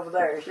to that over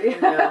there, see?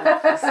 Yeah,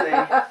 let's see.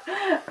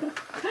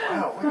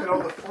 Wow, look at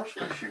all the floor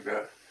space you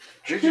got.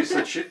 Gigi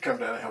said she'd come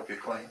down and help you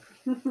clean.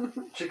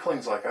 She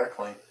cleans like I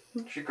clean.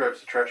 She grabs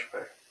the trash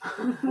bag.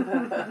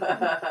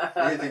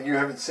 Anything you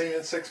haven't seen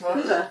in 6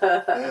 months,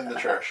 and the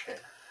trash can.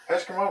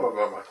 Ask your mama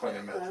about my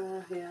cleaning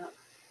method. Yeah.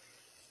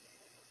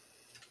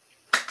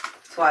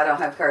 That's why I don't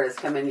have Curtis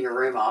come into your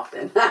room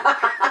often.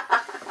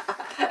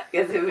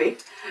 Because he'll be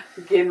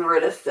getting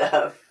rid of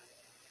stuff.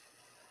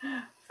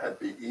 I'd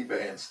be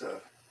eBaying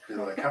stuff. Be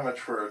like, how much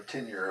for a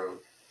 10-year-old?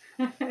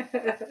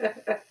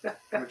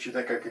 How much you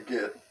think I could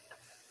get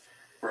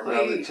for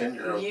another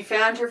 10-year-old? You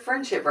found your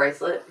friendship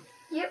bracelet.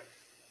 Yep.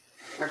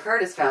 Or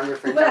Curtis found your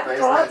friendship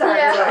Well, bracelet.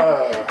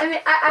 Yeah. I mean,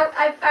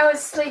 I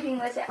was sleeping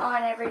with it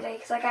on every day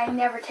because like I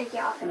never take it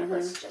off and it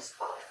was just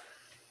off.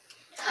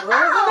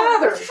 Where's Oh,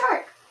 the there's a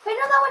shark. Wait,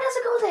 no, that one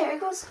doesn't go there.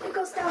 It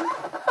goes down.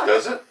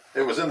 Does it?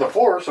 It was in the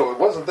floor, so it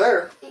wasn't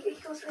there.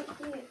 It goes right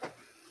here.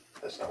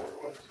 That's not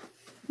where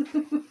it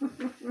was.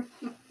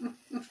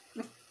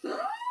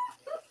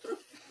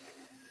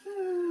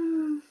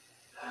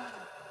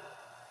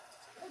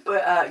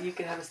 But you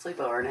can have a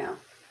sleepover now.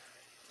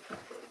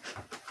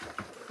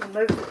 We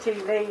moved the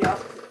TV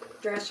off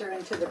the dresser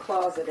into the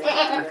closet.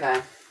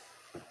 Okay.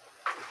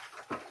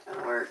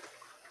 That'll work.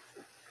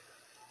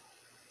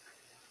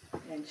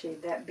 And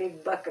that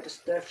big bucket of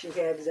stuff she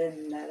had is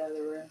in that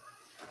other room.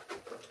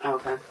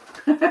 Okay.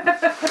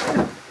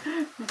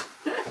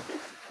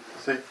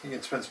 See, you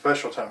can spend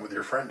special time with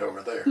your friend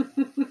over there.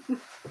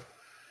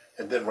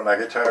 And then when I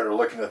get tired of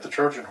looking at the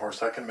Trojan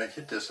horse, I can make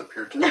it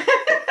disappear too.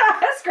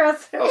 That's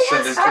gross. I'll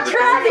send it to I the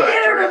tried to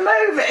get her to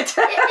factory. move it.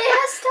 It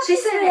has stuff. She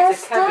said it in has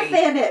It's a stuff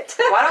cubby. in it.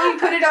 Why don't you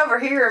put it over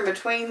here in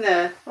between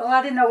the... Well,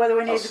 I didn't know whether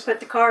we needed to put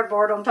the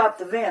cardboard on top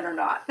of the vent or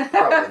not.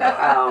 Probably not.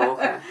 Oh,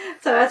 okay.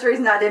 So that's the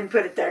reason I didn't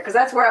put it there, because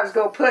that's where I was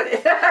going to put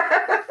it.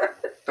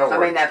 Don't I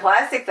worry. mean, that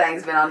plastic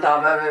thing's been on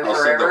top of it I'll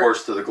send the forever.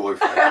 horse to the glue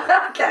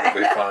factory. Okay.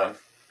 It'll be fine.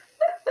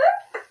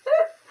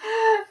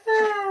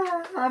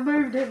 I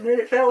moved it and then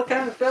it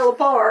kind of fell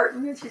apart.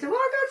 And then she said, well,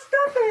 I got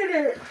stuff in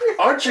it.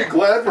 Aren't you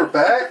glad we're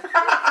back?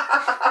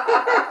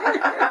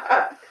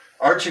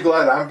 Aren't you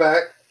glad I'm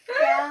back?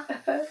 Yeah.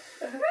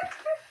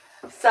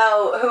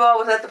 So, who all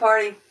was at the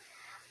party?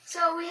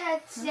 So we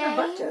had A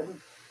bunch Zane, of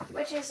them.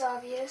 which is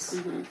obvious.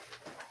 Mm-hmm.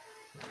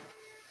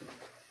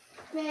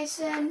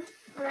 Mason,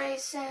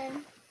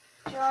 Grayson,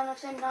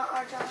 Jonathan, not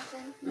our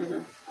Jonathan. Mm-hmm.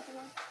 Other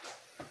one.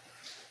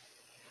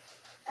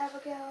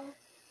 Abigail.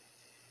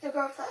 The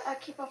girl that I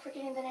keep on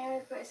forgetting the name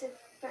of, but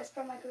it's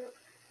from my group.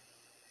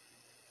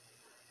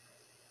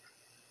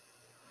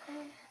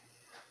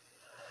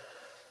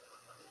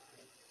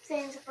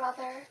 Zane's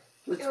brother.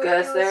 Was It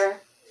Gus was- there?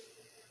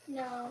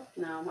 No,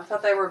 No, I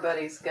thought they were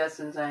buddies, Gus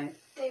and Zane.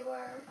 they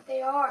were.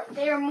 They are.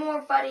 They are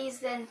more buddies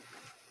than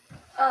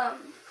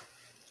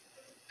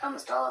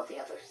almost all of the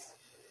others.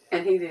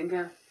 And he didn't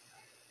go?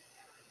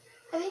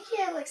 I think he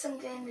had like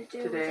something to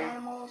do To with do.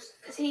 animals,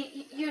 cause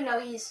he's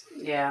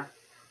Yeah.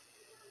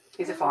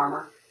 He's a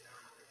farmer.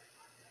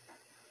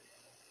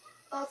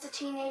 lots of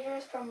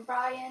teenagers from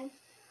Brian.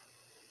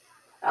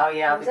 Oh,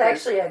 yeah. It was because-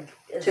 actually a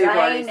two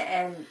buddies. Zane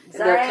and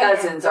They're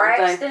cousins, and aren't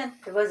they?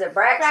 Braxton. Was it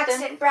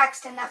Braxton?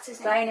 Braxton, that's his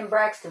name. Zane and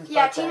Braxton's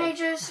Yeah, birthday.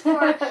 teenagers for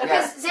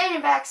because Zane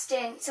and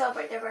Braxton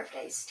celebrate their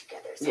birthdays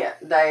together. So, Yeah,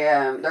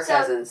 they're So-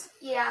 cousins,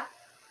 yeah.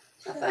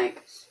 I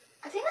think.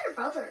 I think they're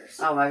brothers.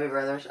 Oh, maybe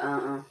brothers.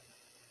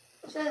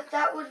 So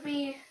that would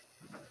be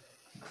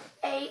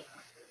 8.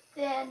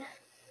 Then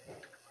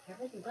There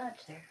was a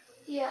bunch there.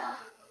 yeah,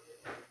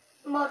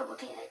 multiple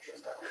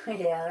teenagers though.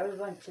 Yeah, there was a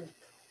bunch of.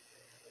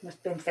 Must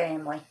have been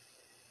family.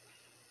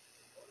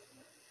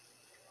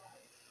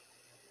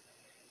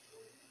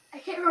 I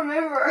can't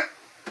remember.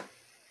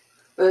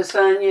 But it was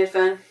fun. You had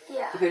fun.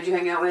 Yeah, Who'd you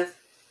hang out with?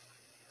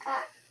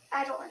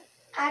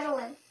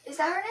 Adeline. Is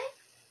that her name?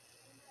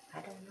 I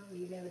don't know.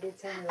 You never did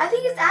say I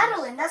think it's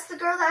Adeline. That's the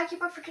girl that I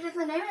keep on forgetting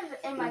the name of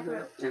in my Mhm.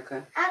 group.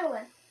 Okay.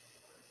 Adeline.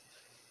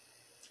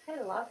 I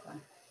had a lot of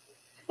fun.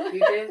 You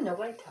did?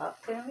 Nobody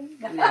talked to me.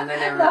 No, they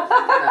never. No,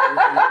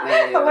 not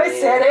me. Nobody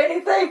said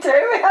anything to me.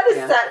 I just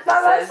Yeah. sat by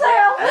That's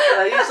myself.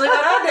 usually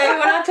what I do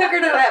when I took her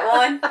to that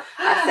one.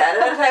 I sat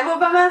at a table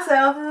by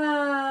myself.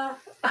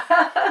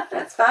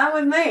 That's fine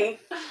with me.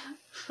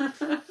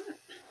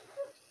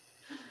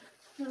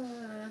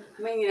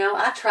 I mean,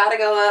 I try to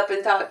go up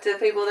and talk to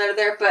people that are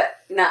there, but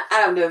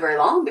I don't do it very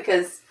long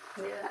because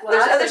Yeah.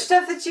 there's other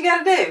stuff that you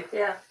got to do.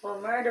 Yeah. Well,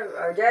 Miranda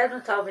or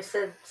Jasmine told me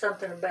said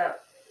something about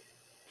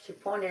she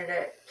pointed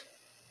at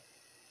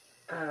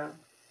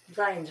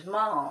Zane's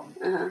mom,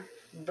 Uh-huh.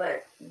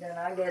 but then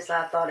I guess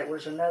I thought it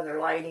was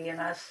another lady, and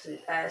I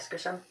asked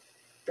her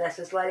that's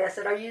this lady. I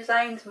said, "Are you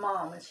Zane's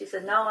mom?" And she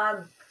said, "No,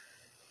 I'm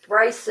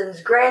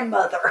Brayson's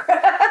grandmother."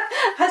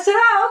 I said,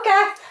 "Oh,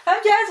 okay.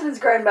 I'm Jasmine's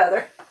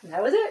grandmother." And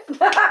that was it.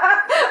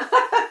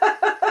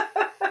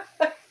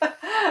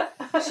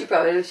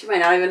 She may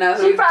not even know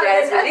who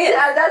Jasmine is.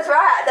 That's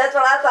right. That's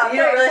what I thought. You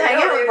don't too. really She hang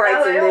out with don't even know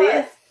Brayson, who do it you?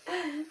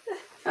 was.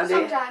 Oh, do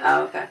you? Sometimes.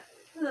 Oh, okay.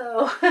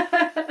 No.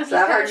 So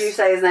I've heard you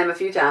say his name a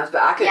few times,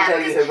 but I couldn't tell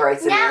you who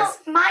Brayson now is.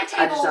 my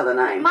I just know the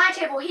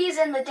table, name. he's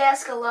in the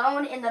desk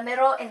alone in the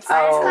middle in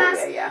science Oh,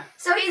 class. yeah.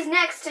 So he's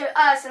next to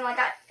us, and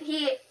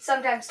he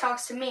sometimes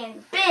talks to me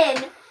and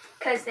Ben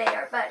because they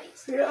are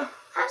buddies. Yeah.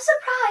 I'm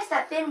surprised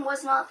that Ben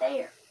was not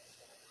there.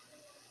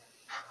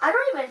 I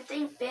don't even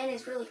think Ben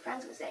is really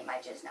friends with Zane.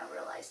 I just now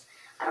realized.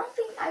 I don't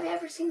think I've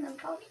ever seen them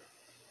talking.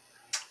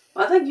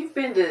 Well, I think you've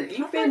been to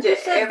You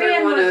said every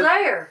Ben one was of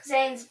there.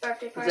 Zane's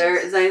birthday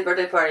parties. Zane's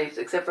birthday parties,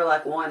 except for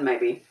like one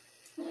maybe.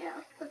 Yeah,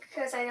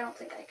 because I don't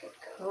think I could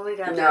go. Well, we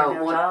got No, there, and there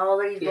was one- all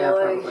these yeah,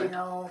 boys,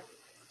 probably.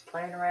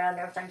 playing around and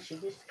everything. She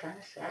just kind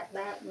of sat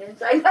back and didn't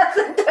say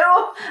nothing to them.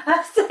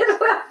 I said,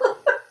 well,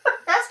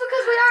 That's because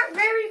because we aren't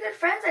very good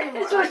friends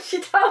anymore. That's what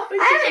she told me.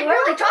 I haven't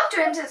really talked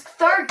to him since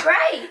 3rd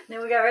grade.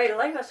 Then we got ready to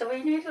leave. I said, well,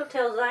 you need to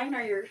tell Zane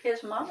or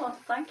his mama,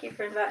 thank you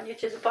for inviting you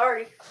to the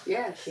party.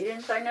 Yes. She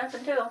didn't say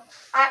nothing to him.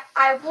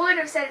 I would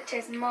have said it to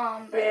his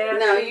mom, but Yeah.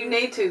 No, you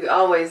need to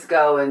always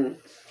go and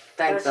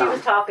thank Well, she was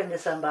them. talking to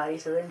somebody,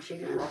 so then she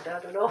just walked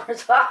out the door.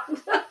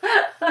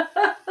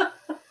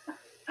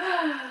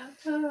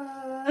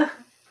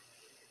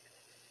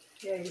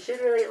 Yeah, you should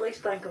really at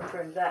least thank them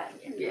for inviting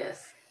you.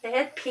 Yes. They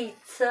had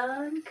pizza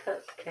and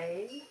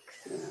cupcakes.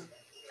 Yeah.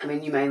 I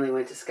mean, you mainly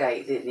went to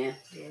skate, didn't you?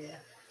 Yeah.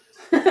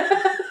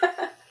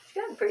 She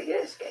got pretty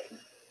good at skating.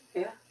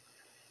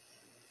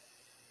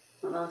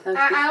 Well, all the times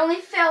I only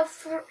fell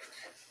Fell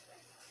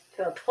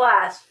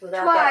twice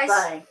without Twice.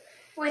 that thing.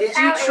 Did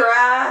you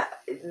try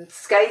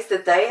skates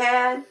that they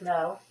had?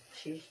 No,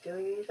 she still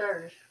used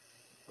hers.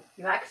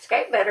 You might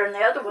skate better than the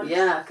other ones.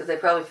 Yeah, because they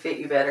probably fit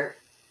you better.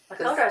 I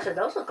told her, I said,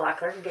 those look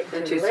like they're getting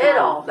They're too too little.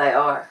 small. They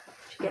are.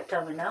 She kept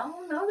telling me, no,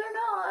 they're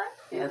not.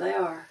 Yeah, they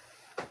are.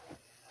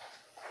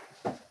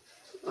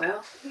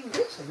 Well, You can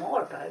get some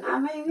more, baby. I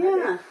mean,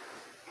 yeah.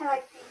 I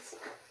like these.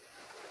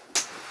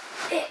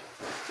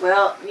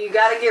 Well, you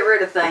got to get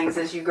rid of things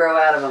as you grow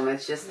out of them.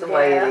 It's just the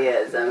way it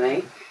is. I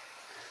mean,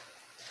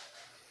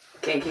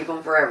 can't keep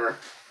them forever.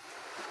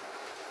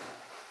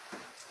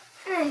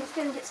 He's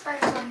gonna get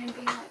spiders on him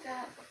being like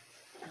that.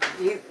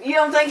 You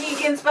don't think you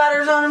can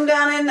spiders on them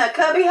down in the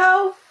cubby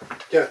hole?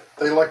 Yeah,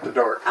 they like the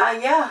dark. Yeah.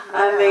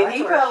 I Yeah, mean, that's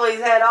he what- probably's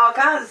had all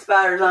kinds of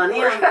spiders on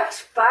him.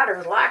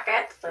 Spiders like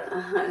that stuff.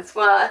 That's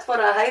what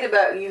I hate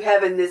about you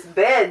having this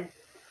bed.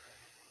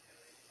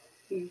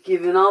 You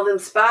giving all them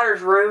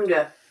spiders room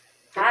to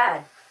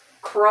Hide.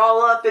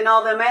 crawl up in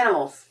all them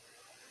animals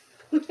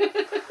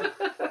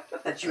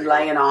that you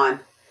laying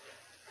on.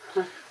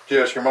 Did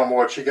you ask your mama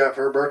what she got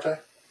for her birthday?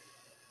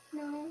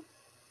 No.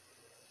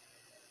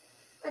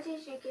 What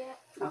did you get?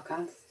 All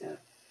kinds of stuff.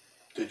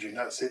 Did you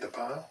not see the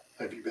pile?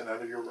 Have you been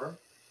out of your room?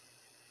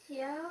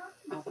 Yeah.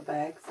 All the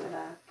bags that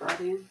I brought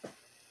in.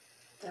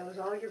 That was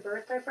all your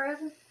birthday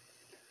present?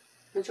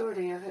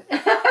 Majority of it.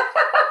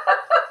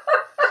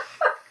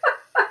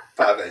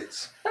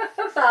 5/8.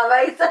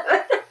 5/8 of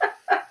it.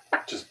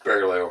 Just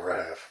barely over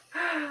half.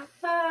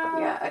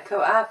 Yeah,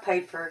 I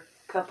paid for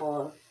a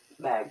couple of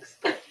bags.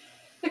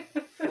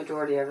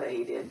 Majority of it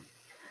he did.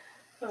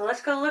 Well,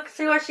 let's go look and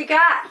see what she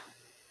got.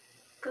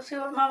 Go see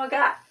what Mama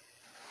got.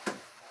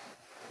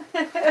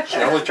 She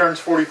only turns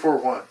 44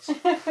 once. We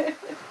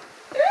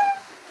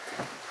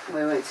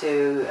went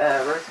to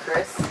Ruth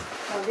Chris.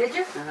 Oh, did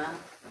you?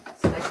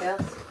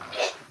 Steakhouse.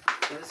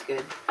 It was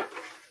good.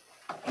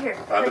 Here.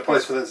 Find the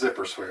place for that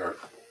zipper, sweetheart.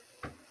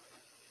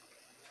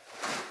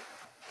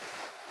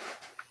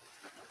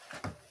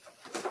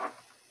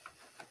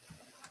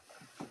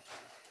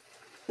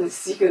 You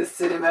gonna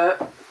sit him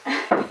up?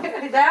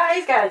 Now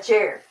he's got a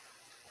chair.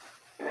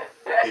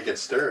 He can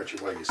stare at you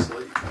while you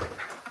sleep.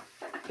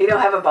 He don't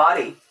have a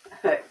body.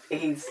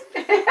 He's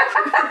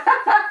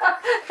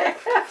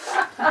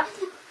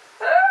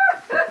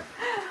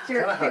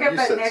Here, Kinda how pick up you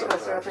that sit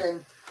necklace sometimes. up there.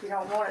 If you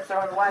don't want it,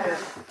 throw it away or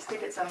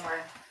stick it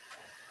somewhere.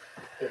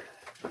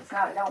 It's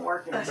not, it don't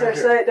work anymore.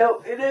 say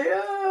don't.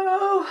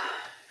 Oh.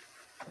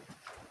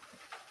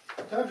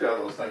 I told you how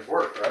those things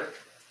work, right?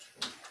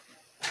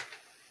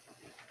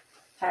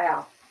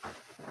 How?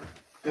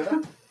 Did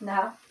I?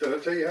 No. Did I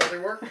tell you how they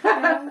work?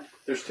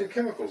 There's 2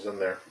 chemicals in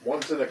there.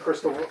 One's in a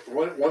crystal,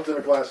 one's in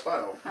a glass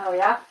vial. Oh,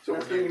 yeah? So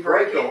That's when when you you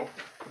break break them,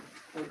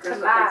 When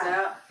Crystal Combine. comes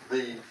out.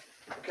 the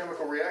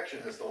chemical reaction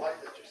is the light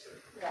that you see.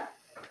 Yeah.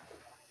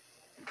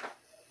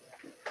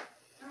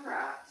 All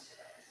right.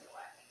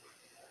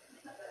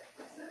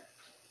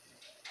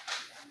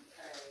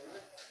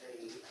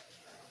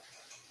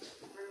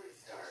 Where do we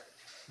start?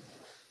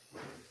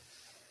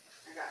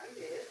 I got you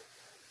this.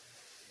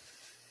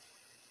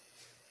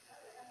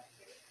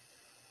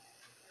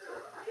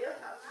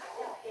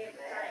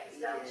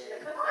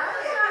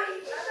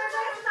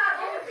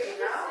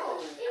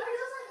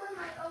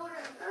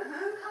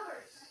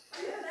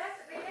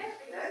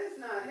 That is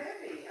not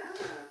heavy.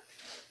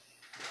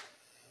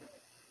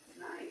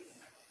 Nice.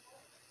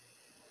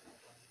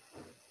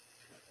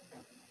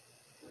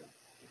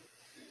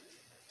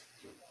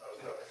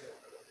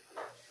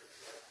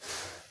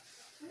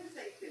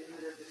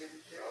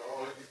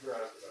 Oh, you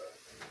grabbed that.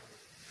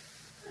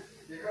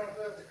 You're gonna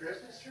put up the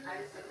Christmas tree?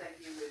 I just don't think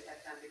you would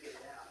have time to get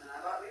it out. And I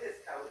bought me this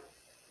coat.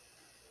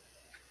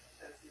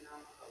 That's the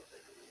normal coat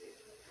that you do.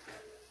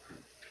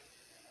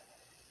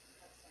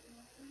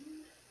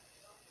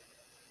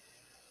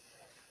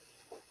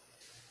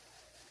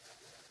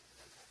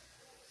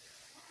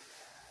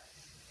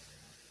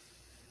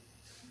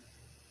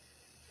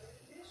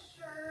 This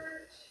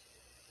shirt.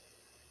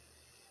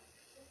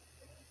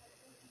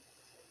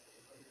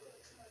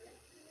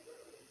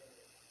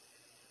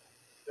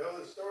 Tell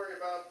the story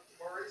about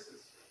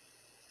Maurice's.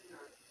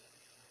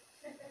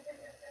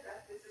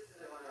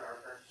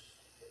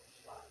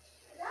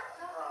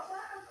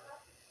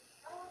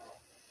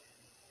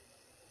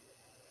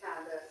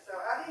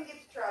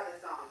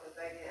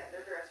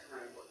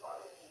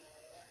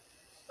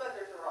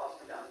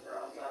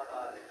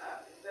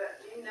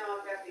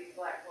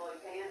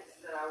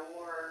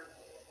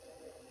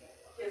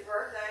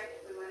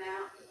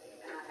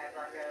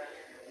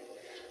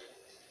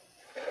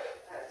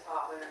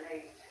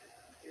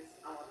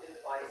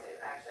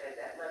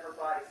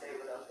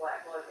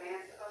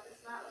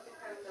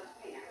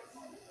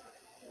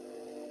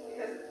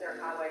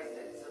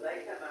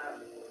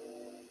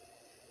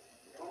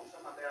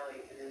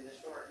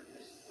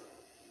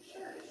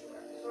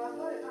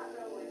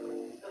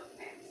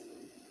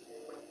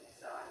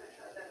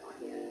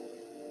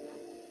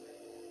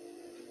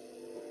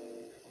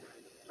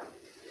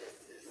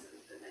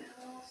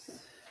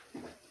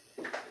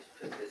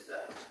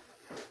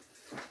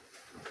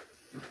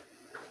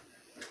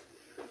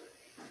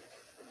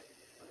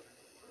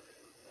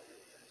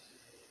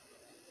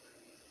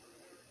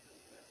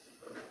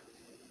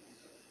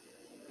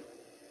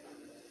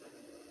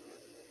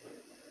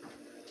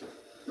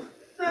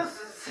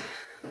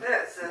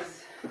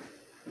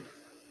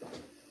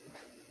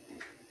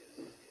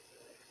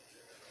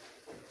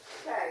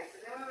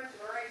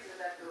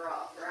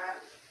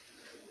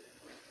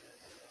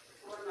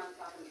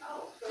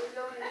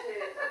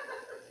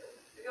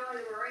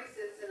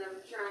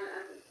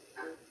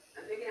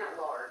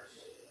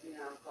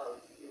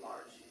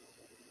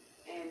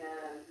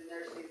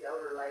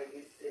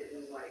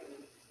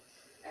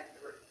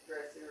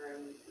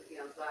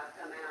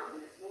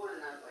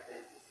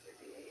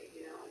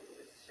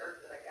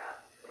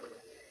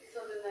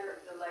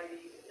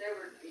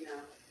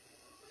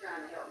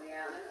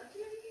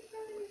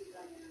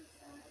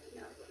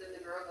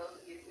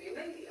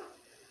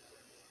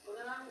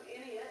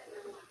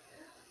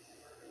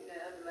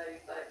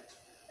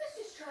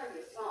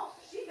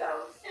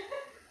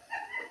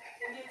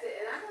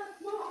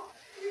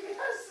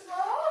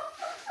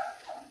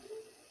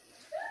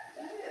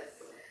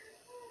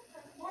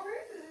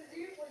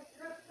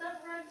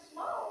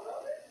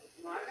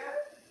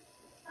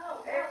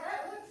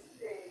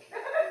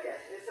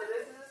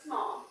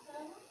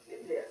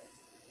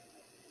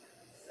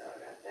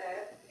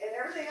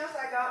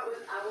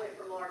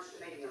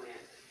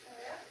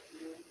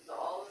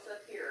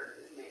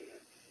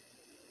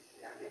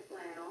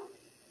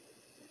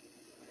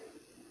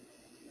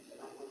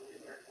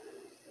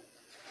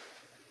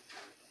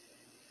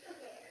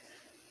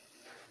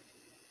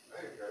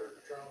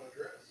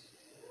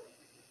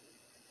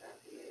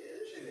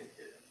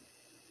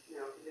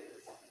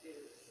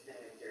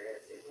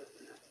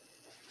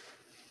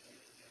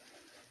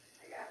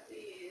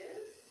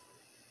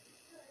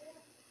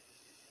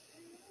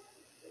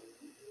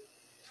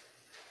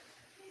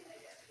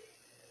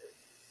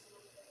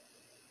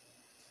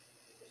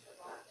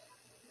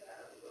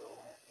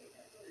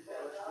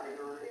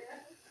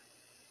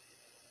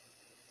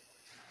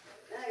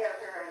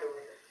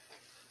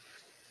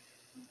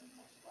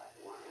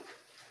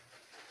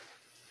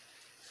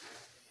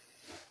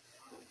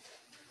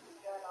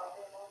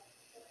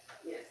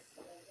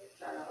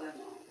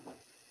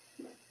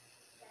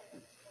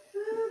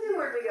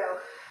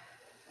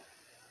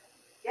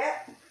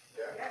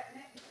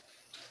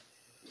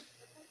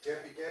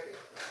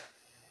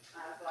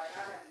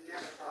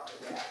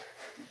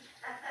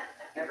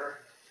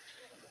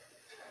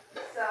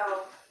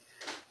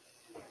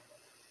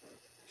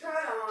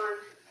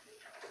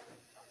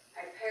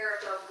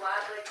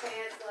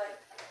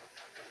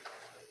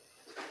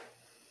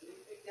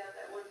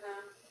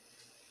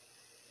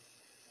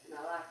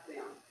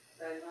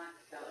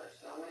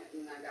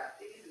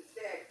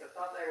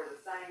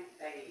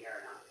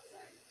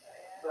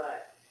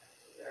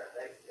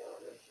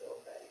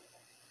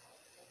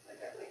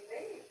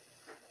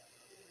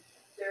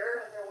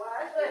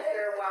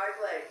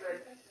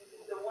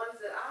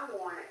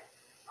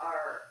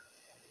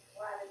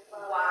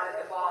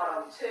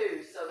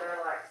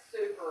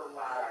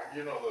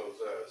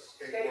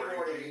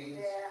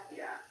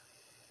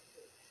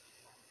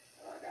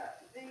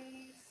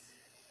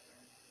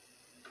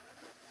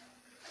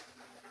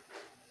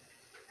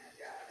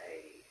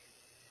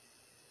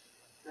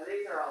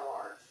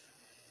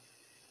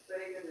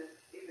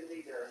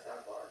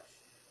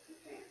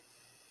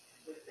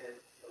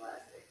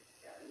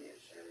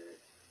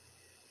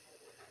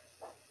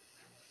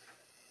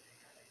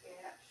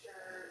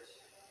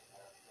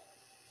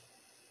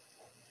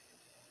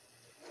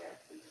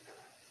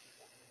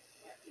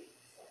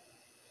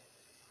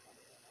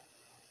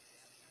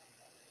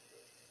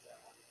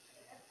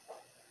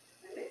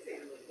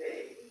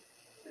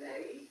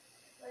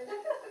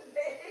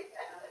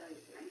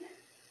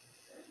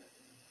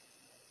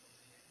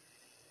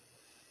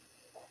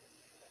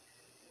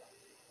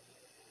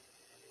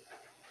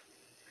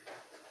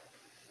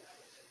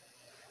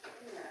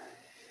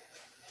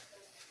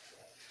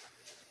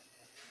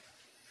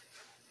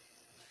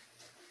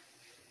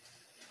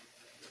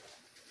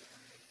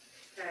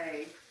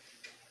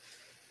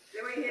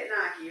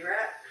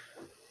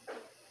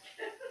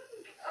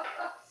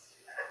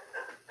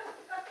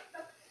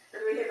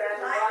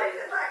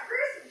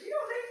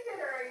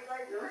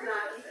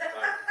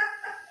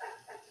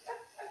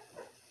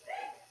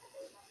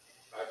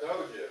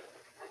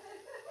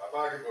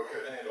 pocketbook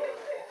couldn't handle it.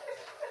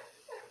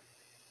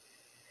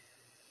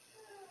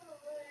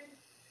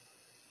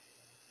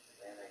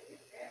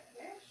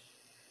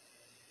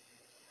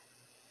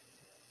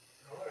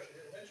 Oh, no, she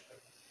didn't mention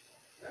it.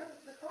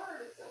 The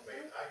card is I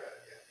mean, I got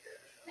it, cash.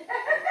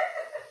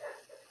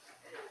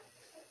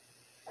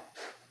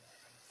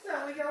 So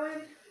we go to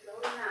Nike,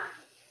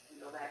 we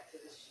go back to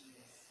the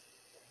shoes.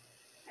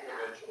 And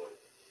Eventually.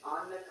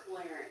 on the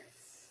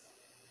clearance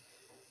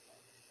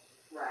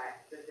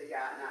rack that they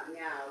got, not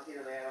meows, you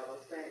know, they have all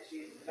those clearance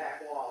shoes in the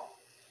back wall.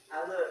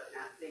 I look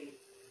and I see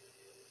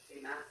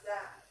my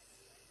size.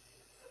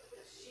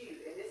 The shoe,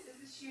 and this is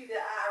the shoe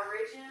that I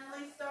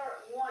originally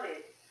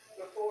wanted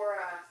before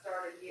I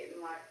started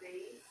getting like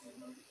these.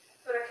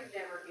 But I could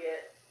never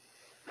get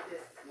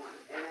this one.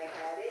 And they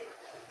had it.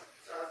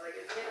 So I was like,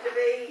 it's meant to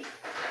be.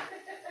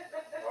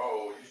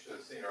 Oh, you should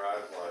have seen her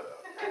eyes light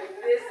up.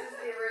 This is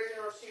the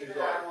original shoe She's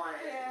that I like,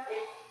 wanted.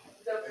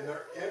 yeah. And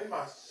they're in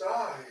my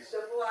size.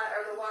 The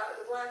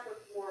black was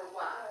more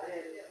white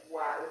than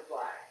white was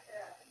black.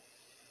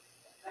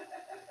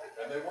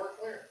 And they weren't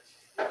clearance.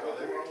 So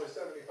they were only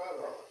 $75.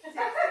 60, they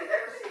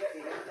were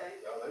 60, weren't they?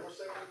 No, they were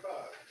 75.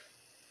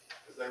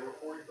 Because they were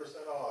 40%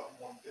 off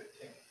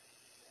 115.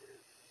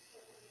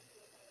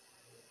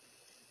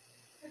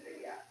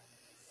 Yeah.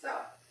 So,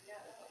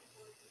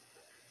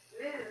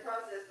 then in the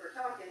process we're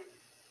talking,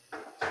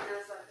 and I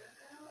was like,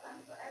 oh,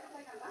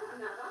 everything I'm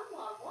not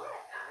buying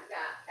black. I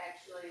got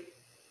actually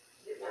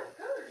different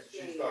color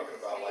schemes. She's talking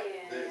about like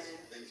and,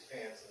 these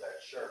pants and that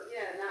shirt.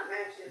 Yeah, not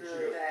matching And she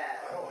really goes, that.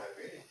 I don't have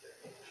anything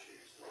in the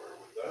shoes to wear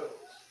with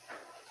those.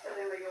 So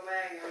then we go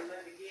back and we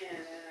look again,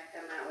 and then I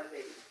come out with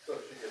these.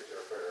 So she gets her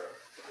a pair of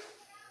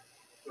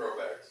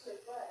throwbacks.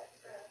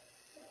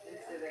 And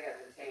so they got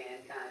the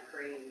tan kind of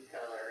cream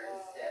color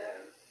instead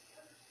of,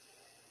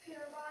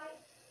 Pure white.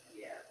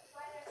 yeah,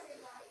 Why did I say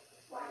white?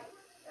 white.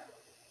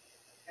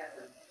 Got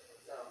some,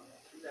 so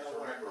Just they'll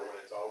work. remember, when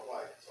it's all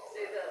white, it's all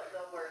See, right.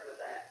 they'll work with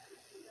that.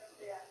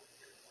 Yeah.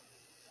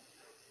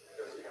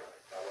 Because, you know,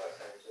 my last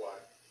name's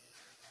white.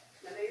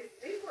 Now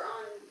these were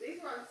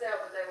on sale,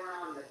 but they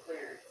weren't on the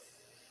clearance.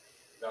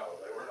 No,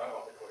 they were not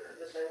on the clearance.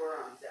 But they were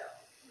on sale.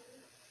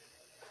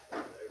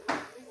 They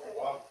were a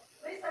whop-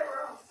 At least they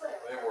were on sale.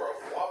 they were a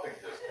whopping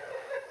discount.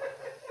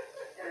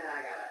 And then I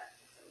got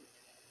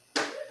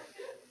some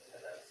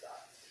of those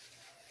socks.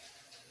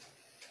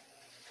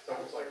 It's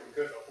almost like we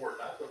couldn't afford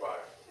not to buy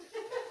them.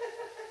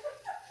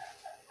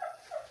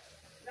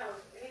 No,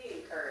 he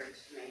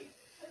encouraged me.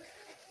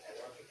 That's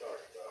what you're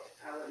talking about.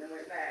 I wouldn't have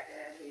went back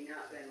had he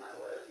not been like,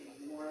 well, if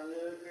you want to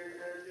look,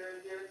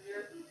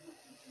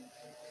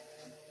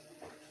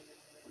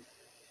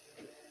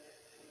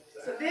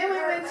 So then we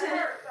went to.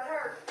 But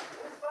her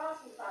response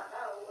was not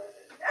no, was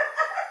it?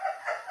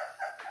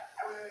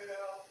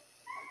 Well,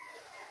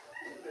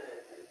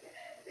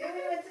 Then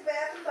we went to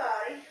Bath and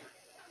Body.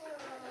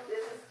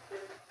 This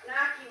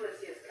Nike was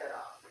his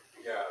cutoff.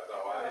 yeah, no,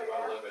 I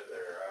live it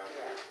there.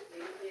 Yeah,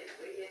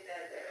 we get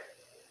that there.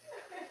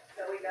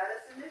 So we got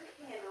us a new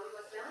candle. You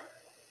want to smell it?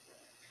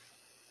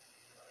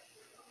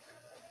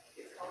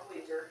 It's called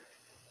Winter.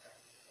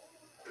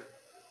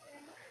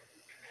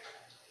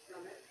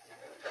 Smell it?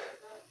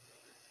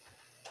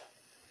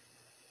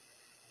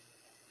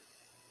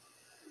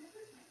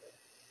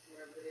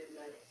 We're gonna put it in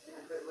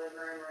the living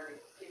room or in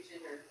the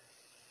kitchen or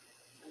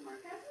somewhere.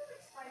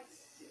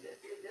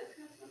 It does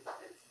kind of smell.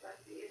 It's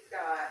spicy. It's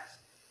got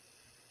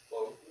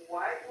Close.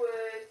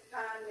 whitewood,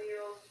 pine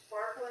needles,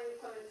 sparkling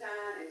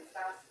clementine, and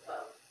spicy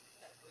clove.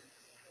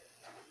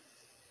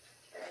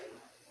 Okay.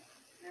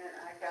 And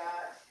I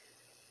got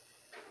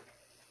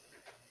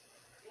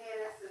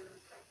Hannah some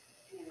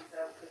Hannah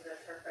soap because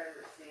that's her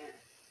favorite scent.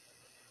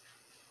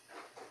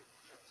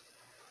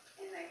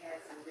 And they had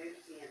some new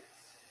scents.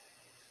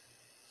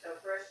 So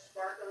fresh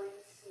sparkling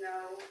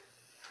snow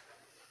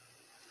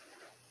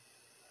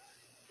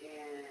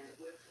and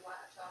whipped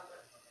white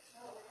chocolate.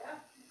 Oh, yeah.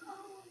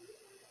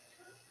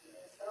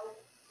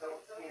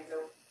 Soap, hand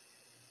soap.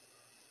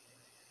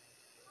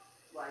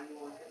 Why, you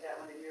want to put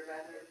that one in your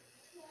bathroom?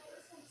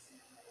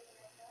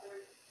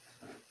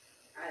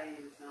 I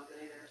didn't even smell it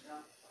either, so.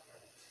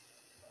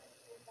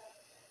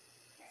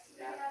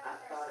 Yeah, I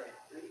thought it.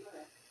 What do you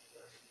think?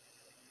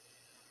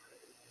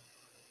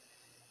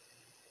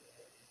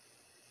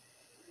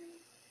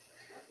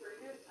 That's pretty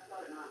good. I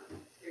thought it not.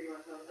 Here, you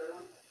want to smell the other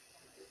one?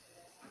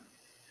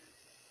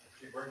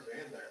 She brings me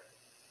in there.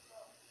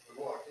 We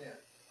walk in.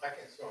 I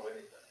can't smell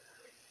anything.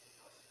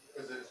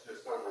 Because it's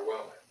just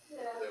overwhelming.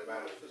 Yeah. The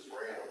amount of just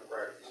random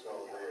crappy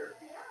smell in the air.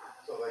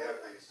 So they have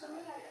these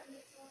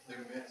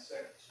new mint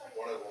scents.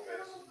 One of them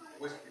is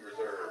whiskey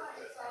reserve,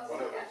 and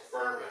one of them's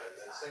bourbon, and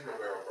then single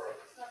barrel bourbon.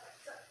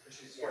 And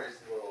she sprays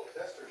the little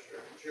tester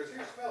strip. She goes,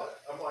 "Here, smell it."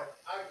 I'm like,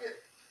 "I get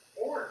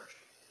orange.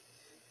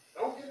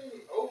 I don't get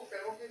any oak. I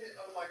don't get it."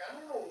 I'm like, "I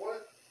don't know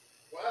why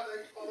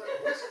they call it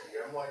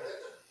whiskey." I'm like,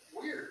 "That's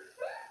weird."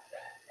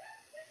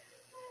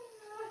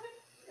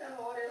 I don't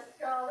know what else to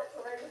call it,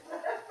 so they just put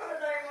a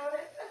name on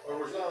it.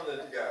 Well, we're selling it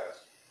to guys.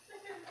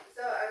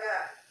 So I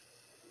got,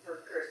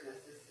 for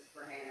Christmas, this is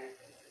for Hannah.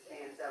 This is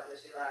hand soap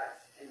that she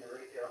likes.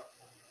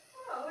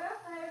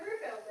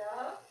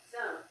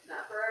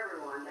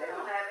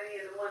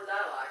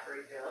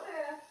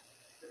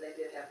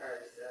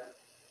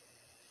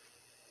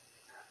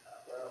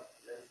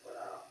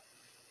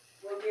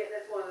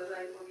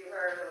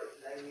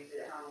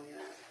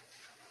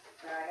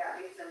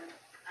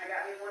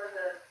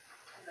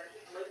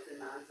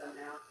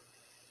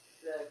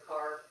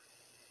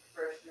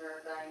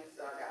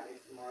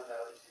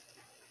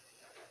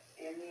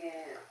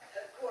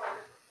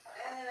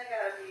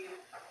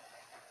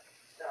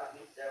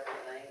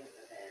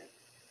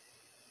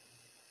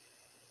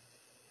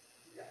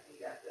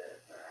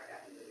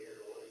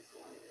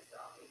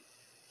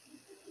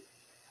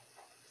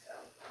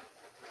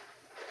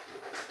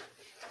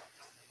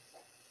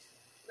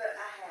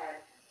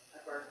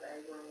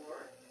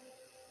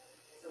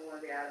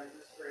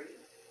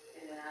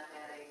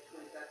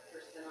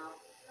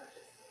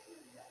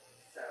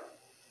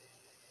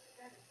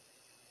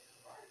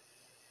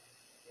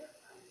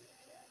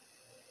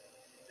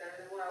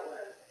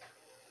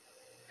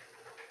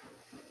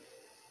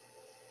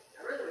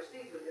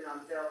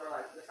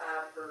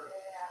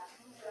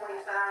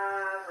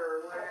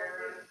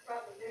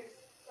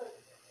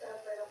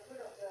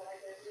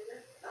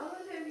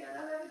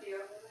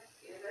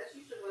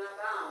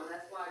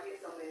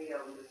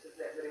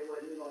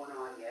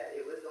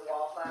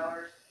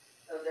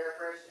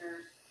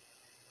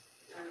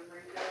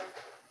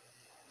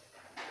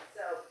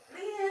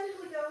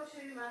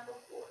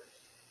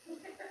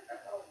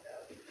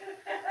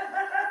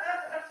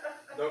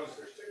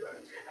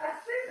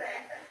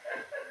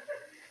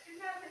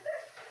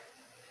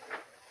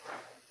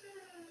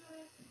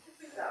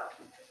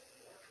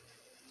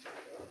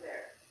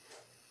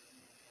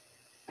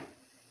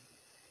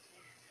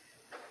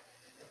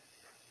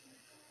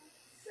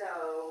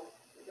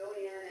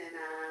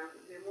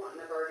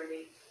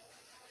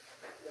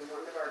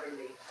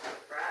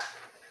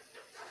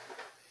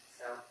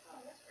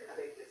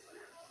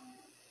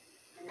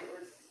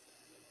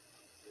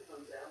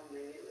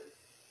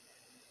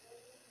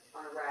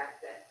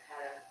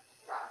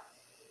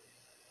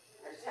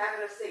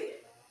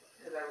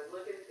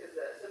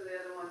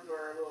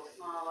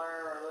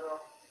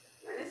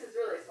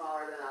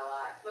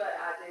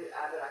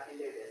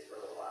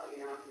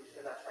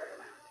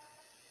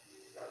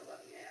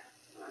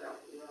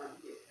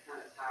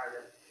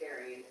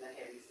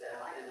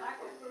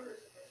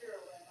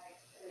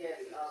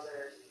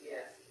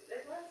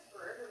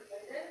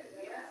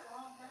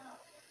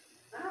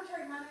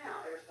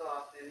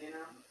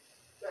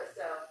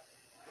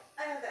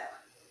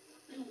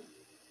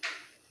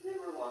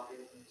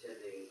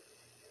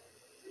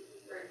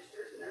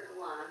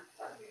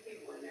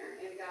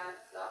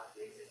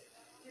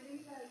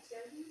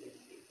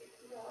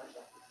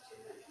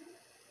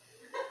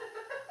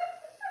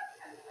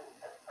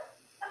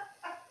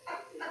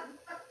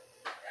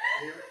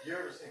 You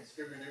ever seen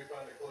Scooby-Doo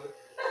Find a Clue?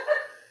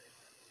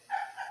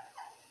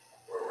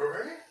 Where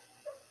were we?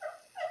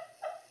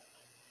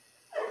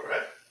 All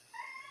right.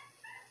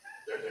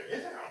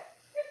 Yeah.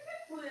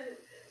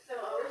 So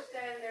I was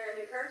standing there,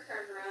 and the Kurt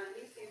turns around, and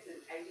he sees an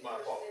 80% My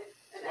fault.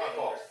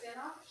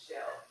 off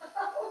shelf.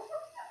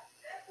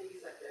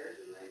 He's like,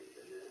 there's an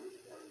 80% off.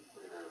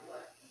 And I was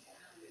like,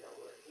 you know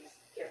what? He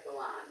kept the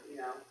line, you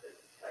know, this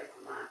is place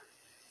of mine.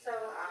 So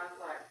I was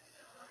like,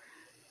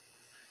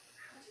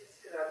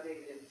 just because I knew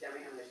you didn't tell me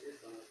how much this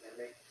one was going to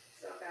be.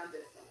 So I found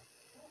this one.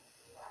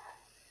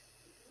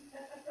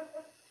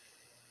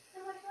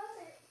 How much was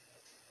it?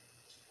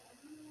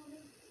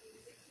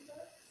 $60.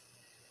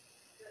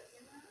 Does that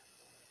seem right?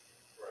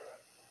 Right.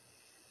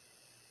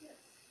 Yes.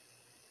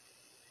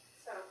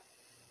 So,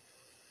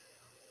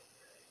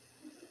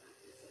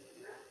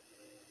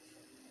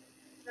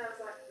 I was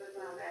like, but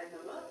when I'm adding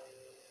them up,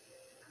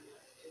 I'm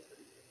not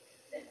stupid.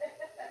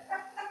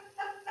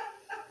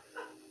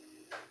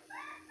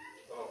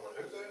 Oh, when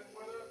who's that?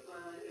 When that?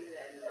 Well, he's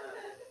adding them up.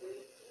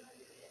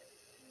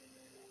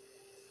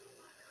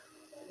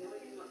 And then we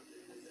came up to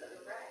this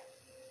other rack,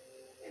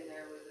 and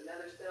there was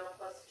another sale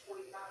plus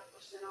 25%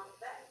 off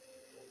that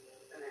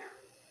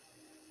amount.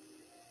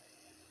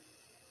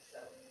 So,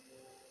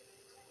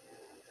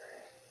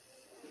 correct.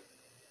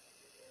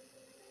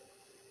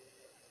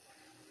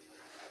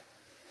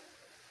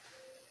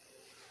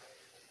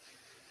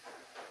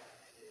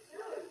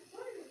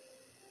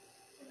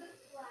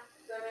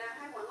 So, I mean, I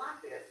had one like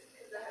this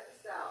because I had the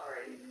style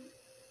already,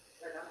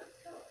 but I don't have the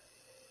color.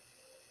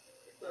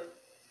 But,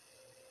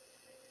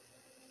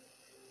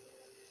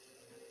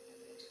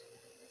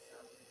 so,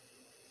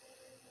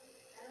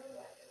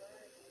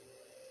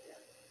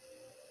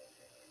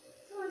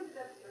 so I ended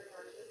up with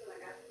purchase, and I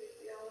got the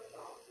 $50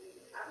 off,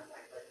 and I was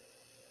like, but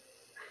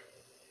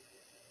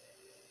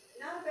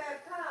not a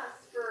bad price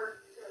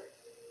for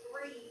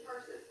 3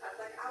 purses. I was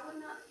like, I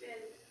would not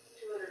spend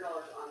 $200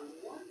 on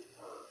one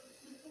purse.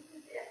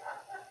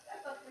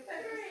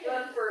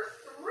 But for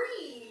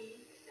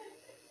 3,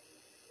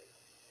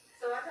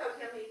 so I told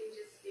him he can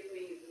just give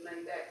me the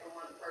money back for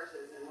one of the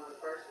purses, and one of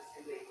the purses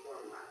can be for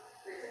my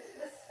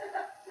Christmas,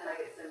 and I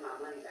get to send my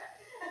money back.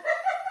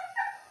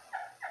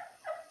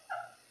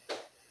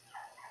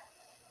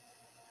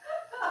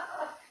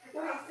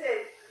 Well, he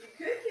said you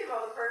could give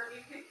all the purses,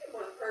 you could give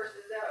one of the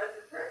purses out as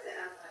a present.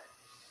 I was like,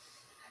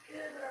 I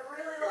could, but I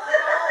really like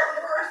all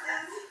the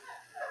purses.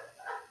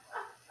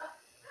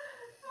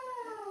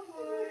 Oh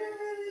boy, I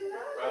really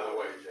love By the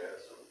way,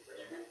 Jazz, when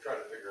you try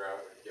to figure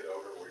out when you get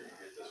over where you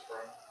get this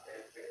from,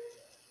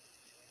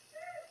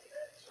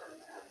 sorry.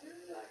 I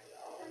really like it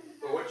all.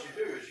 But what you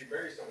do is you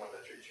marry someone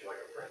that treats you like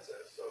a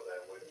princess, so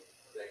that when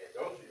they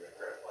indulge you in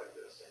crap like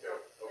this and go,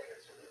 okay,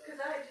 so Because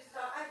I had just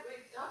thought, we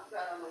talked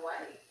about on the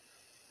way,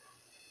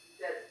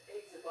 that he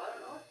said, well, I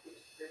don't know if you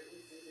should,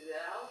 he said,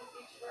 I always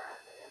get you where I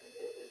say I'm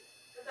good.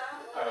 Because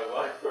I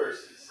like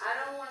purses. I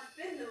don't want to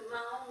spend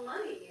my own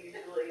money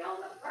usually on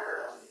the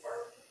purse.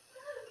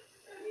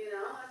 You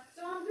know,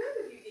 so I'm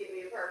good if you give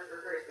me a purse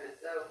for Christmas.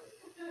 So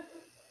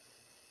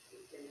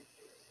you can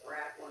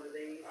wrap one of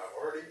these. I've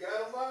already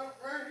got them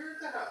right here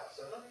at the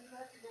house. I don't even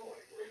have to go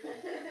anywhere.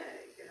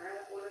 You can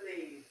wrap one of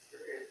these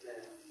for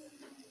Christmas.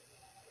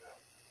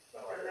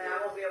 Not And like then I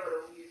won't be able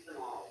to use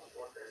them all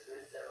before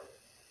Christmas. So.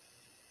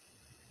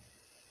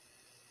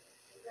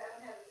 Does that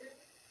one have a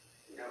zipper?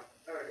 No.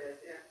 Oh, it does.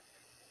 Yeah.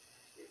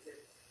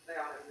 They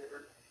all have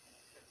zipper.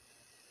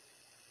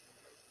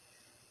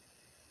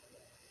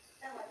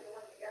 Sound like the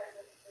one you guys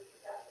have to put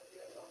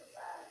on the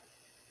side.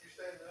 You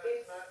staying the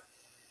night It's tonight?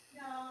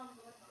 No, I'm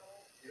going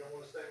home. You don't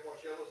want to stay and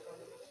watch Yellowstone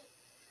with us?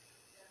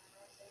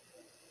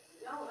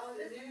 no, Oh, it's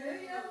this the is new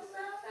new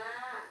Yellowstone?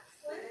 Facts.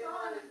 Well,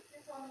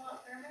 it's on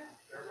what, Paramount?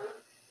 Paramount?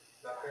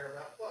 Not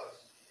Paramount Plus.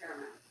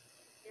 Paramount.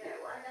 Yeah,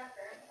 well, I got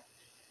Paramount.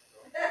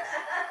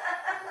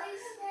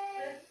 Please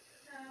stay.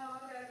 No,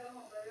 I gotta go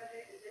home, but I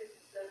need to do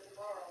some stuff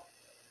tomorrow.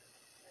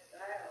 At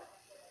the house.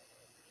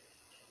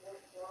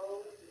 Wash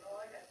clothes and all,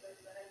 I got stuff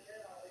that I haven't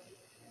done all week.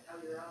 Oh,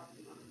 you're off.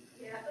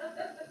 Yeah.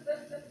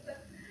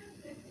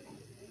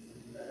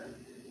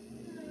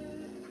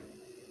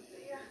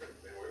 Yeah. And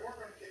we weren't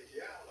going to kick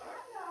you out. I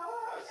know.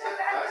 I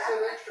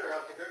said extra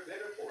out to cook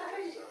dinner for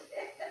you. So.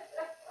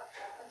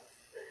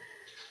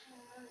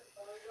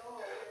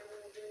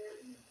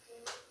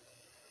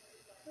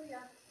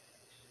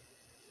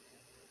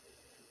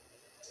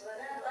 Well,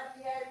 it sounds like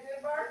you had a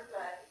good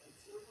birthday.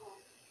 It's your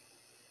home.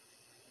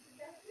 You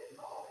got a good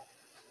call.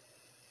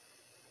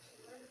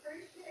 I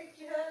appreciate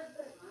you,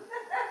 husband.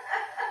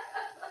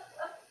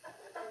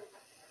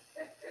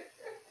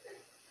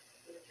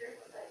 The trick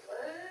was like,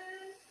 what?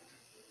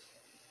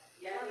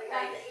 Yeah, Well, he they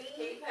got to paid,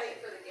 eat. he paid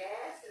for the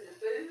gas and the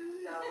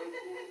food. No, we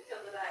didn't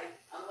till the day.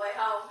 On the way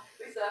home,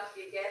 we stopped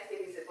to get gas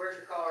and he said,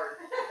 where's your card?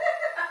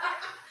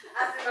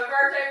 I said, my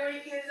birthday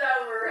weekend's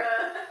over,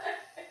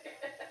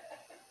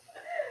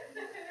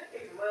 He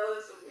said, well,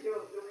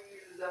 you'll be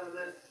using some of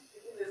this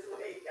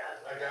week.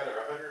 I got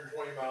her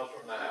 120 miles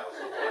from the house.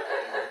 So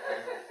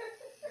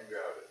you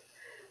got it.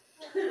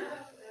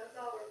 That's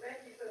all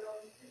Rebecca put on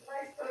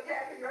Facebook.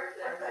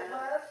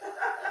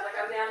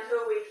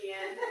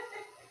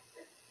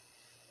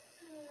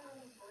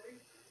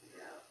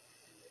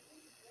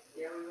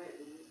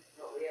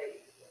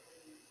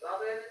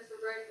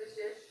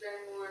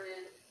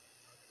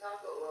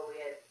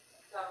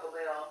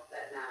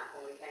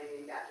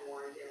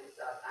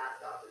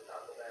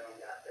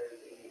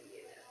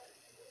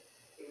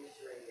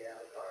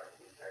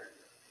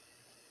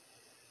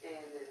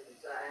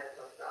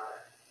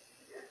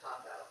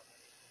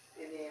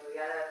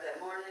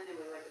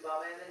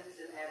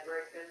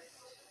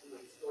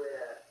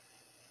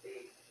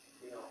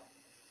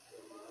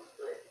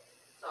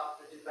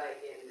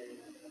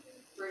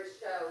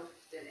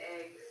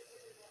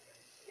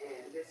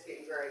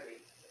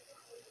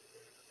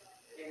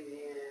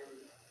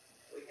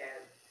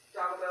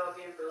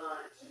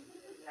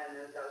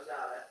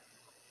 horchata.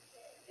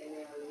 And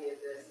then we did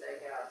the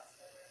steakhouse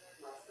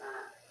last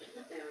night.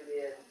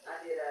 And I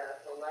did a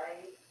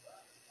filet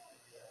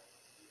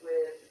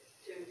with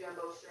 2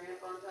 jumbo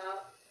shrimp on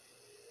top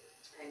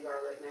and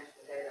garlic mashed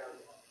potatoes,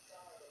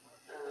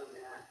 and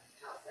a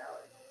house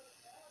salad.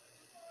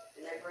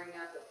 And they bring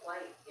out the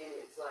plate and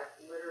it's like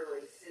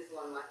literally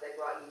sizzling like they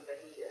brought you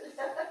fajitas.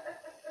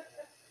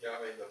 Yeah,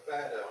 I mean, the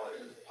fat on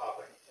it is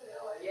popping.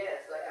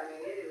 Yes, like I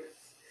mean it was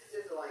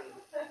sizzling.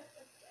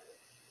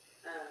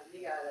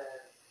 You got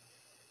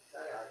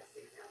I got like a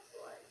 6-ounce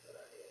filet, is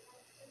what I did.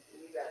 And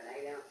you got an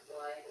 8-ounce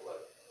filet, I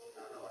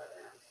don't know,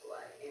 11-ounce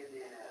filet, and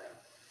then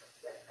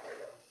that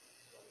potato.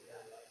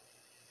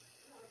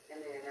 And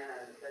then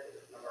because it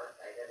was my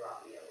birthday, they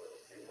brought me a little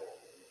single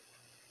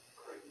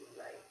cream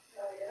plate.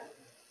 Oh yeah.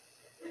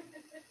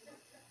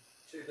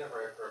 She'd never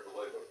had creme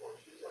brulee before.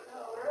 She's like,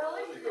 Oh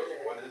really? she goes,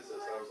 what is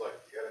this? I was like,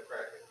 you gotta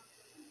crack it.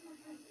 You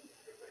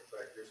take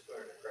back your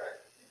spoon and crack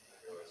it. I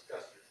go, it's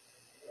custard.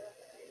 Yeah,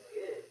 it's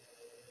good.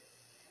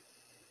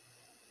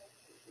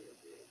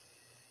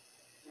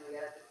 And we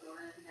got up this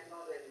morning and had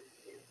all business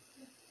again.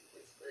 We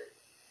split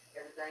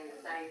everything the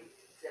same,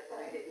 except for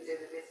we didn't do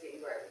the biscuit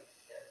and gravy.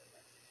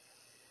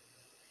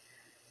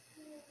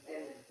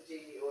 And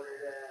Gigi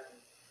ordered,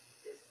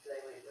 they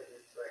went with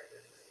us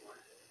breakfast this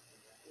morning.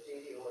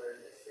 Gigi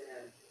ordered the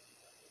cinnamon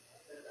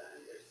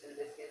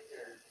biscuits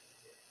or.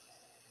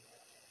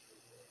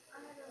 I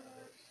don't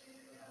know.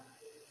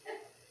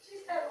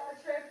 She's had a lot of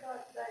traffic on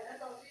today,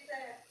 that's all she's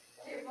had.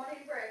 She didn't want to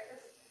eat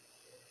breakfast.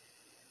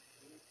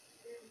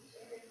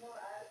 She didn't want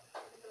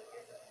to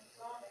get something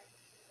Sonic.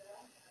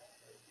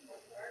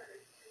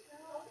 Burgers.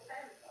 No, I'll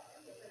have it.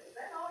 Is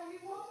that all you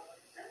want?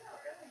 I'm not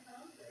really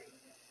hungry.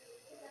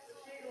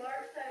 She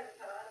large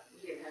tabletop. You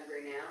getting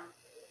hungry now?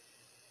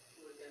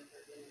 We're done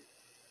for dinner.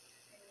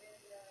 And then,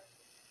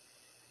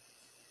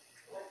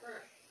 Well,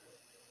 fresh.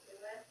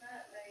 last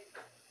night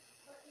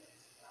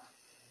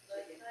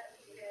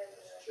she had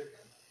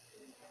Chicken.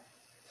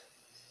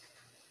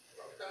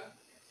 Okay.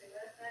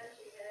 last night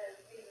she had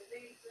either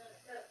pizza and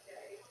a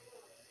cupcake.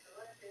 For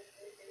lunch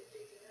yesterday she had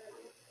chicken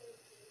nuggets.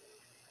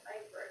 I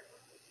ate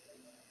breakfast.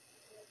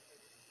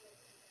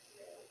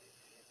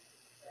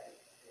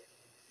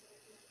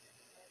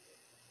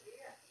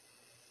 Yeah.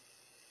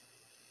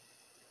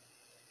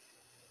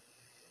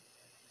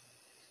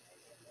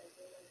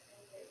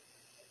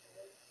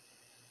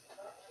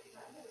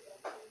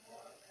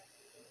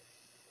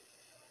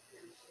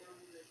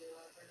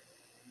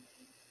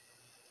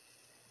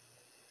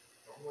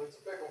 Normally it's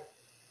a pickle.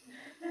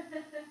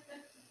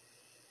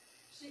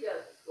 She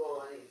goes to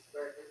school and eats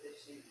breakfast if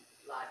she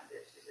likes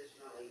it. She just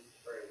normally eats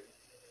fruit.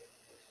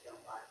 If she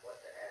don't like what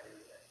they're having.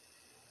 But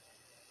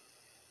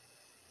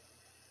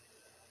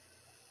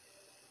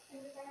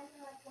And if I have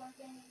like one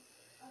thing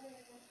other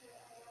than winter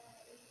I don't want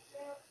to eat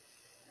still,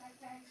 my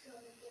parents will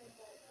be getting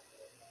bored of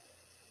it.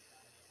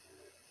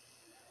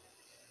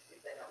 if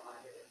they don't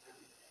like it, it's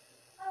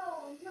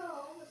Oh no,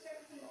 almost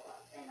every single one.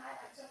 And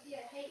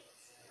Sophia hates.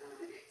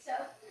 So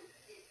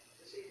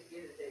she just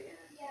gives it to you.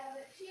 yeah,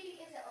 but she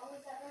isn't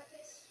always at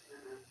breakfast.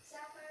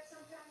 Sapphire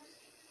sometimes.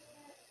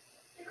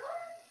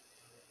 Dakota?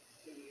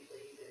 She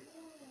usually eats it.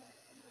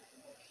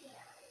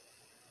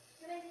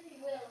 Maybe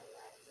he will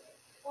likes it.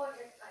 Or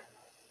just like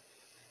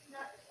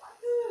not just like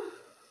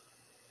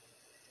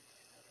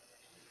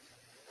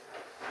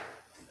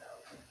So,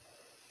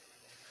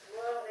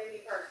 well,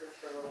 maybe purses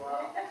for a little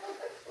while.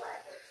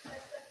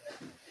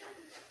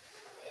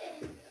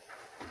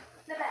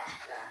 the back.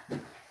 He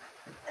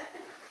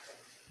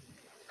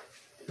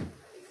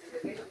says,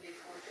 I guess you need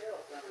more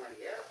shelves. I'm like,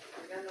 yep,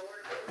 we got nowhere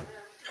to put them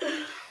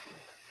now.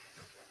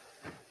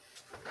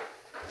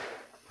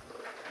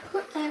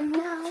 Put them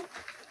now.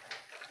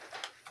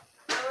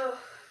 Oh,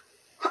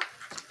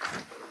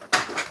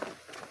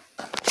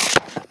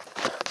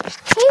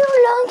 How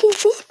long has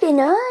this been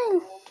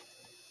on?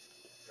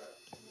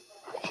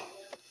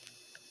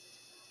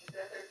 is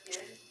that their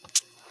kid?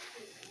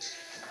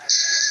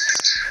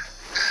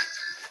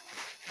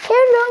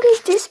 How long has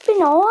this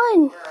been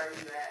on? Where are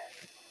you at?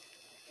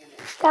 In it.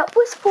 That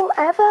was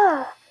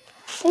forever.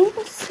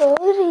 I'm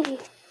sorry. Of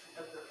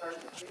the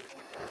first season?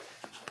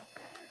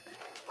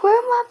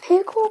 Where'd my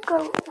pickle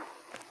go?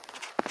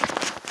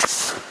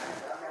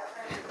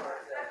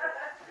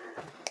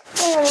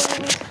 There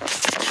it is.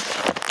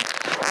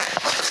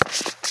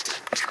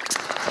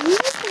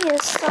 Leave me a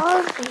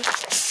sorry.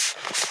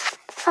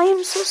 I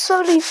am so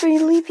sorry for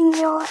leaving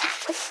you all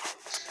halfway.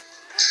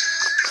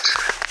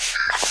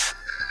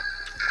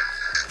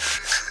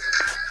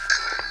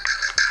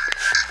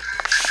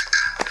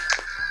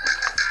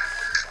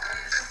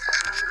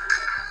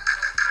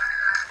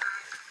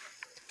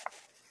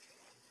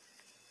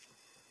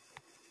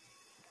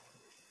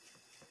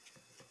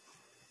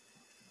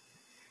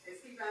 Is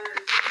he buying her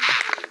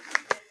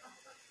chicken?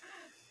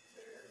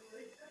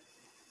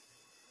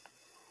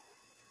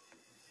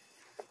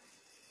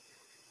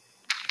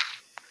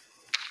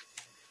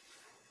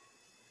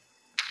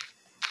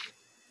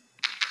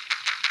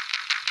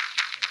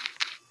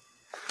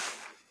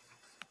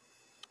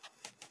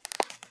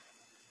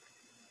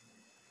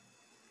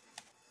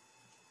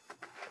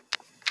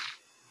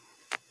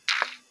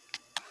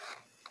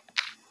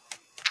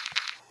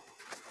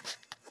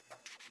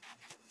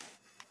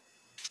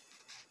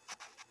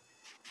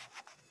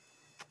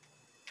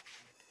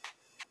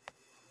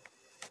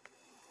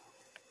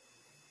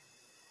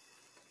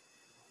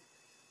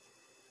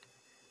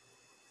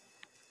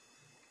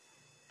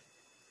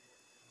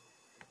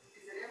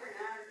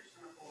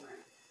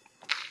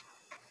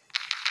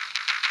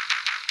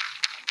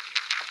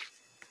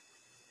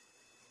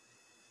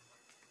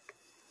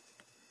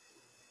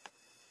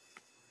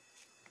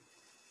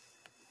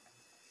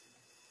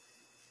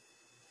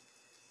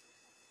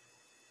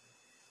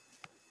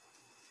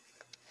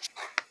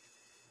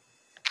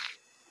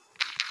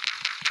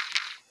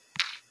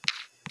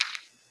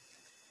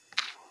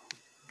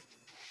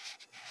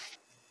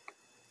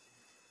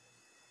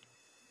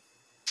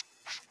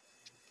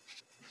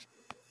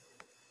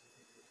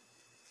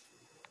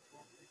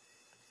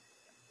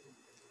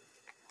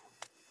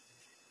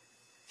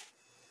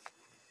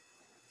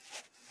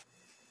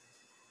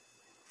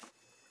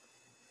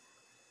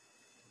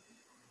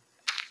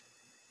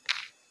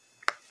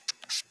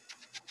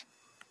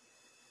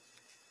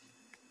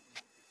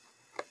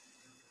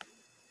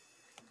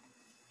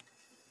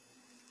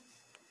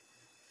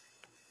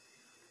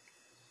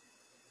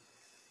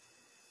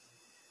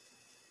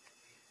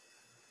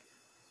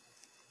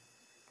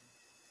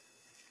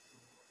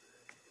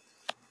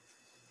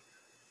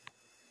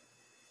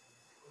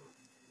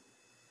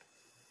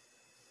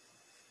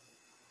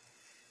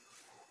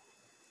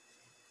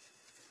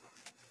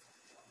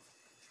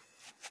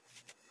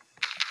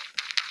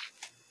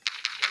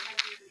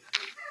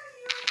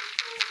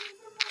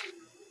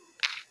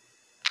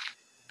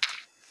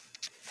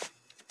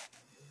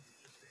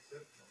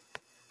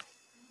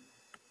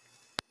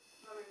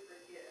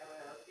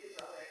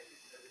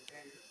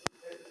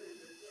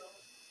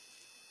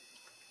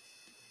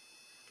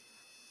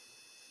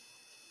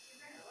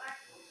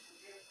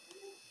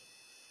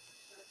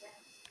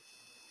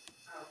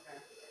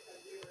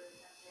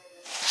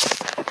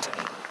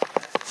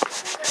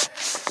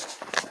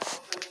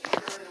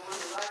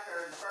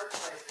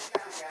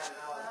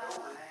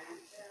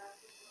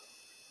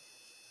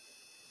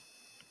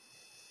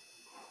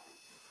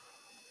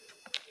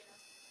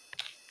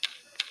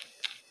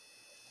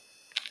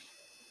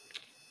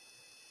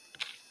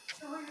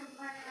 So we've been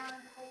planning on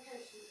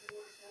vacations for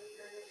next week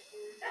or next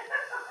year.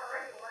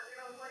 Already working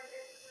on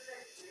vacations for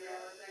next year.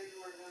 Yeah, we're thinking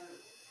we're gonna,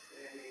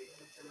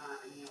 Mr. Mine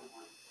and him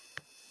one.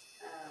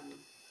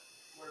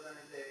 We're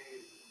gonna do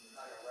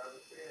like a road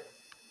trip,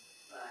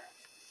 like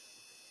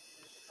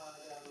to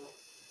Chicago,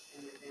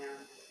 and then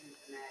down to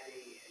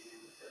Cincinnati, and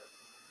then to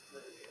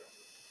Louisville.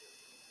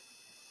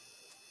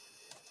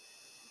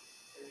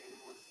 And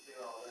then wants to do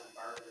all them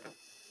bourbon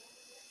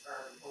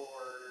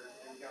pours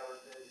and go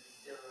to the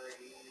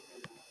distilleries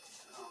and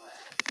all that.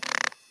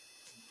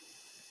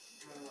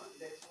 And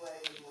this way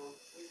we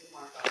can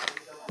mark off.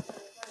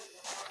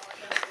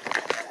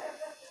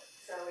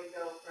 So we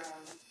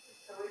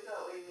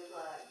thought we would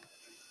like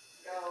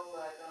go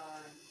like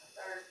on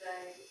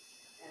Thursday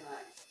and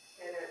like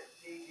head up to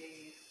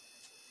Gigi's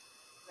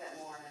that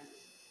morning.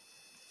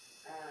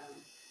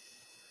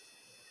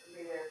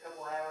 Be there a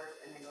couple hours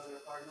and then go to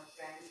the Cardinals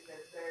game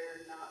because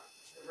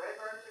the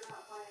Redbirds are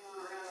not playing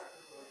on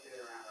we'll do it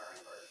around our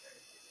anniversary.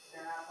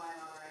 They're not playing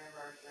on our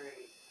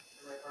anniversary.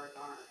 The Redbirds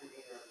aren't, and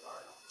neither are the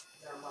Cardinals.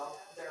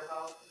 They're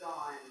both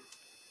gone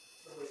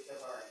the week of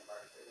our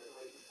anniversary. The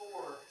week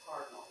before,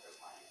 Cardinals are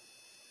playing.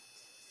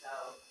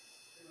 So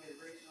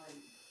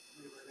originally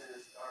we were going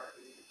to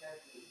start in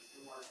Kentucky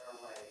and work our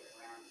way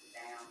around and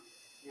down.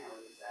 Now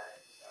we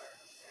decided to start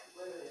in St.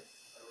 Louis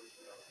so we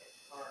could go catch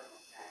the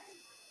Cardinals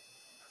game.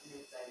 And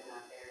then stay the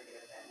night there,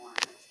 get up that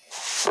morning.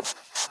 So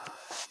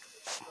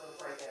we'll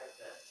break up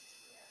the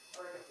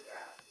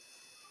drive.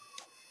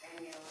 And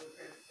then we were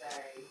going to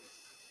stay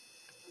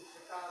in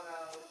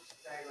Chicago,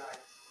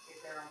 get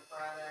there on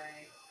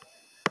Friday,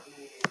 and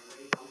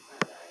leave on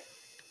Sunday.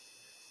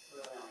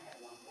 We really only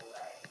had one full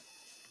day.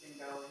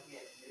 Then go and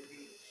hit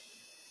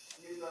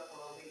New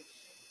Buffalo Beach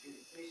in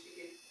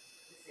Michigan,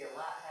 to see a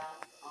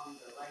lighthouse on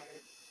the lake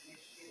of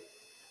Michigan.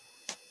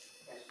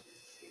 That's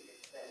just to get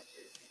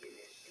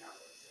Michigan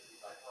over. It's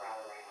like right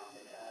around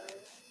and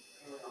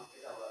we don't have to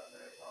go up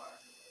very far.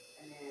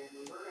 And then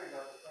we were going to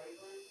go to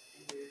Cleveland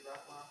and do the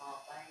Rockland Hall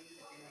of Fame,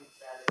 but then we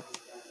decided we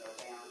were going to go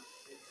down to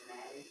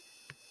Cincinnati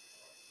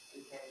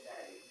and catch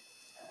a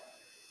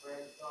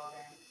Reds ball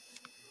game,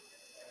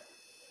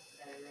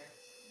 Cincinnati Reds.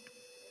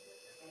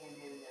 And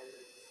then there's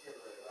a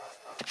distillery right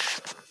across the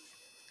river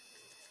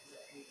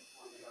that he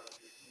wanted to go to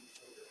this huge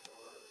liquor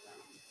store or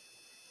something.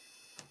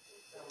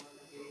 So we're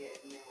going to get it,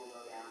 and then we'll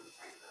go down to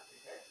Frankfort,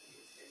 Kentucky,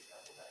 and spend a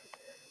couple days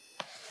there.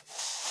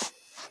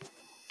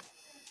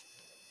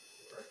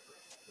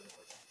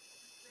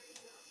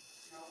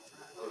 No,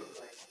 not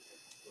Louisville.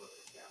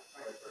 Yeah,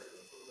 Frankfort,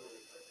 Louisville.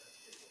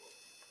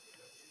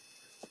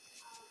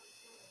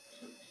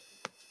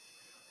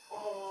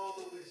 Oh,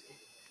 the whiskey.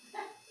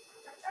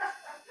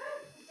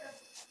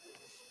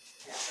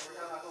 Yeah, so we're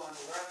talking about going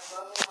to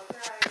Buffalo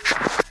Trace.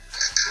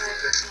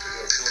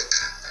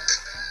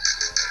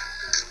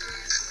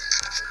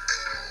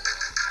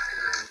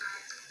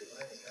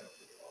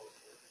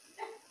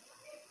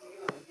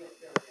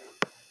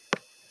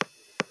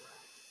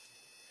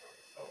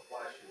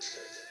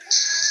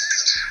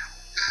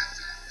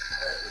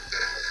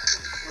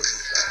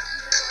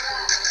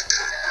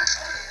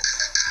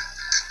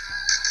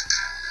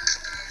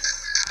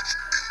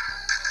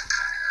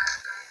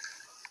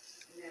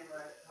 And then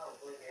we'll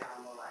hopefully be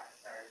on like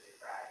Thursday,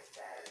 Friday,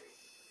 Saturday,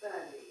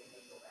 Sunday, and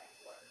then go back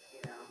to work, you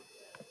know.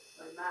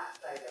 We might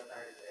stay till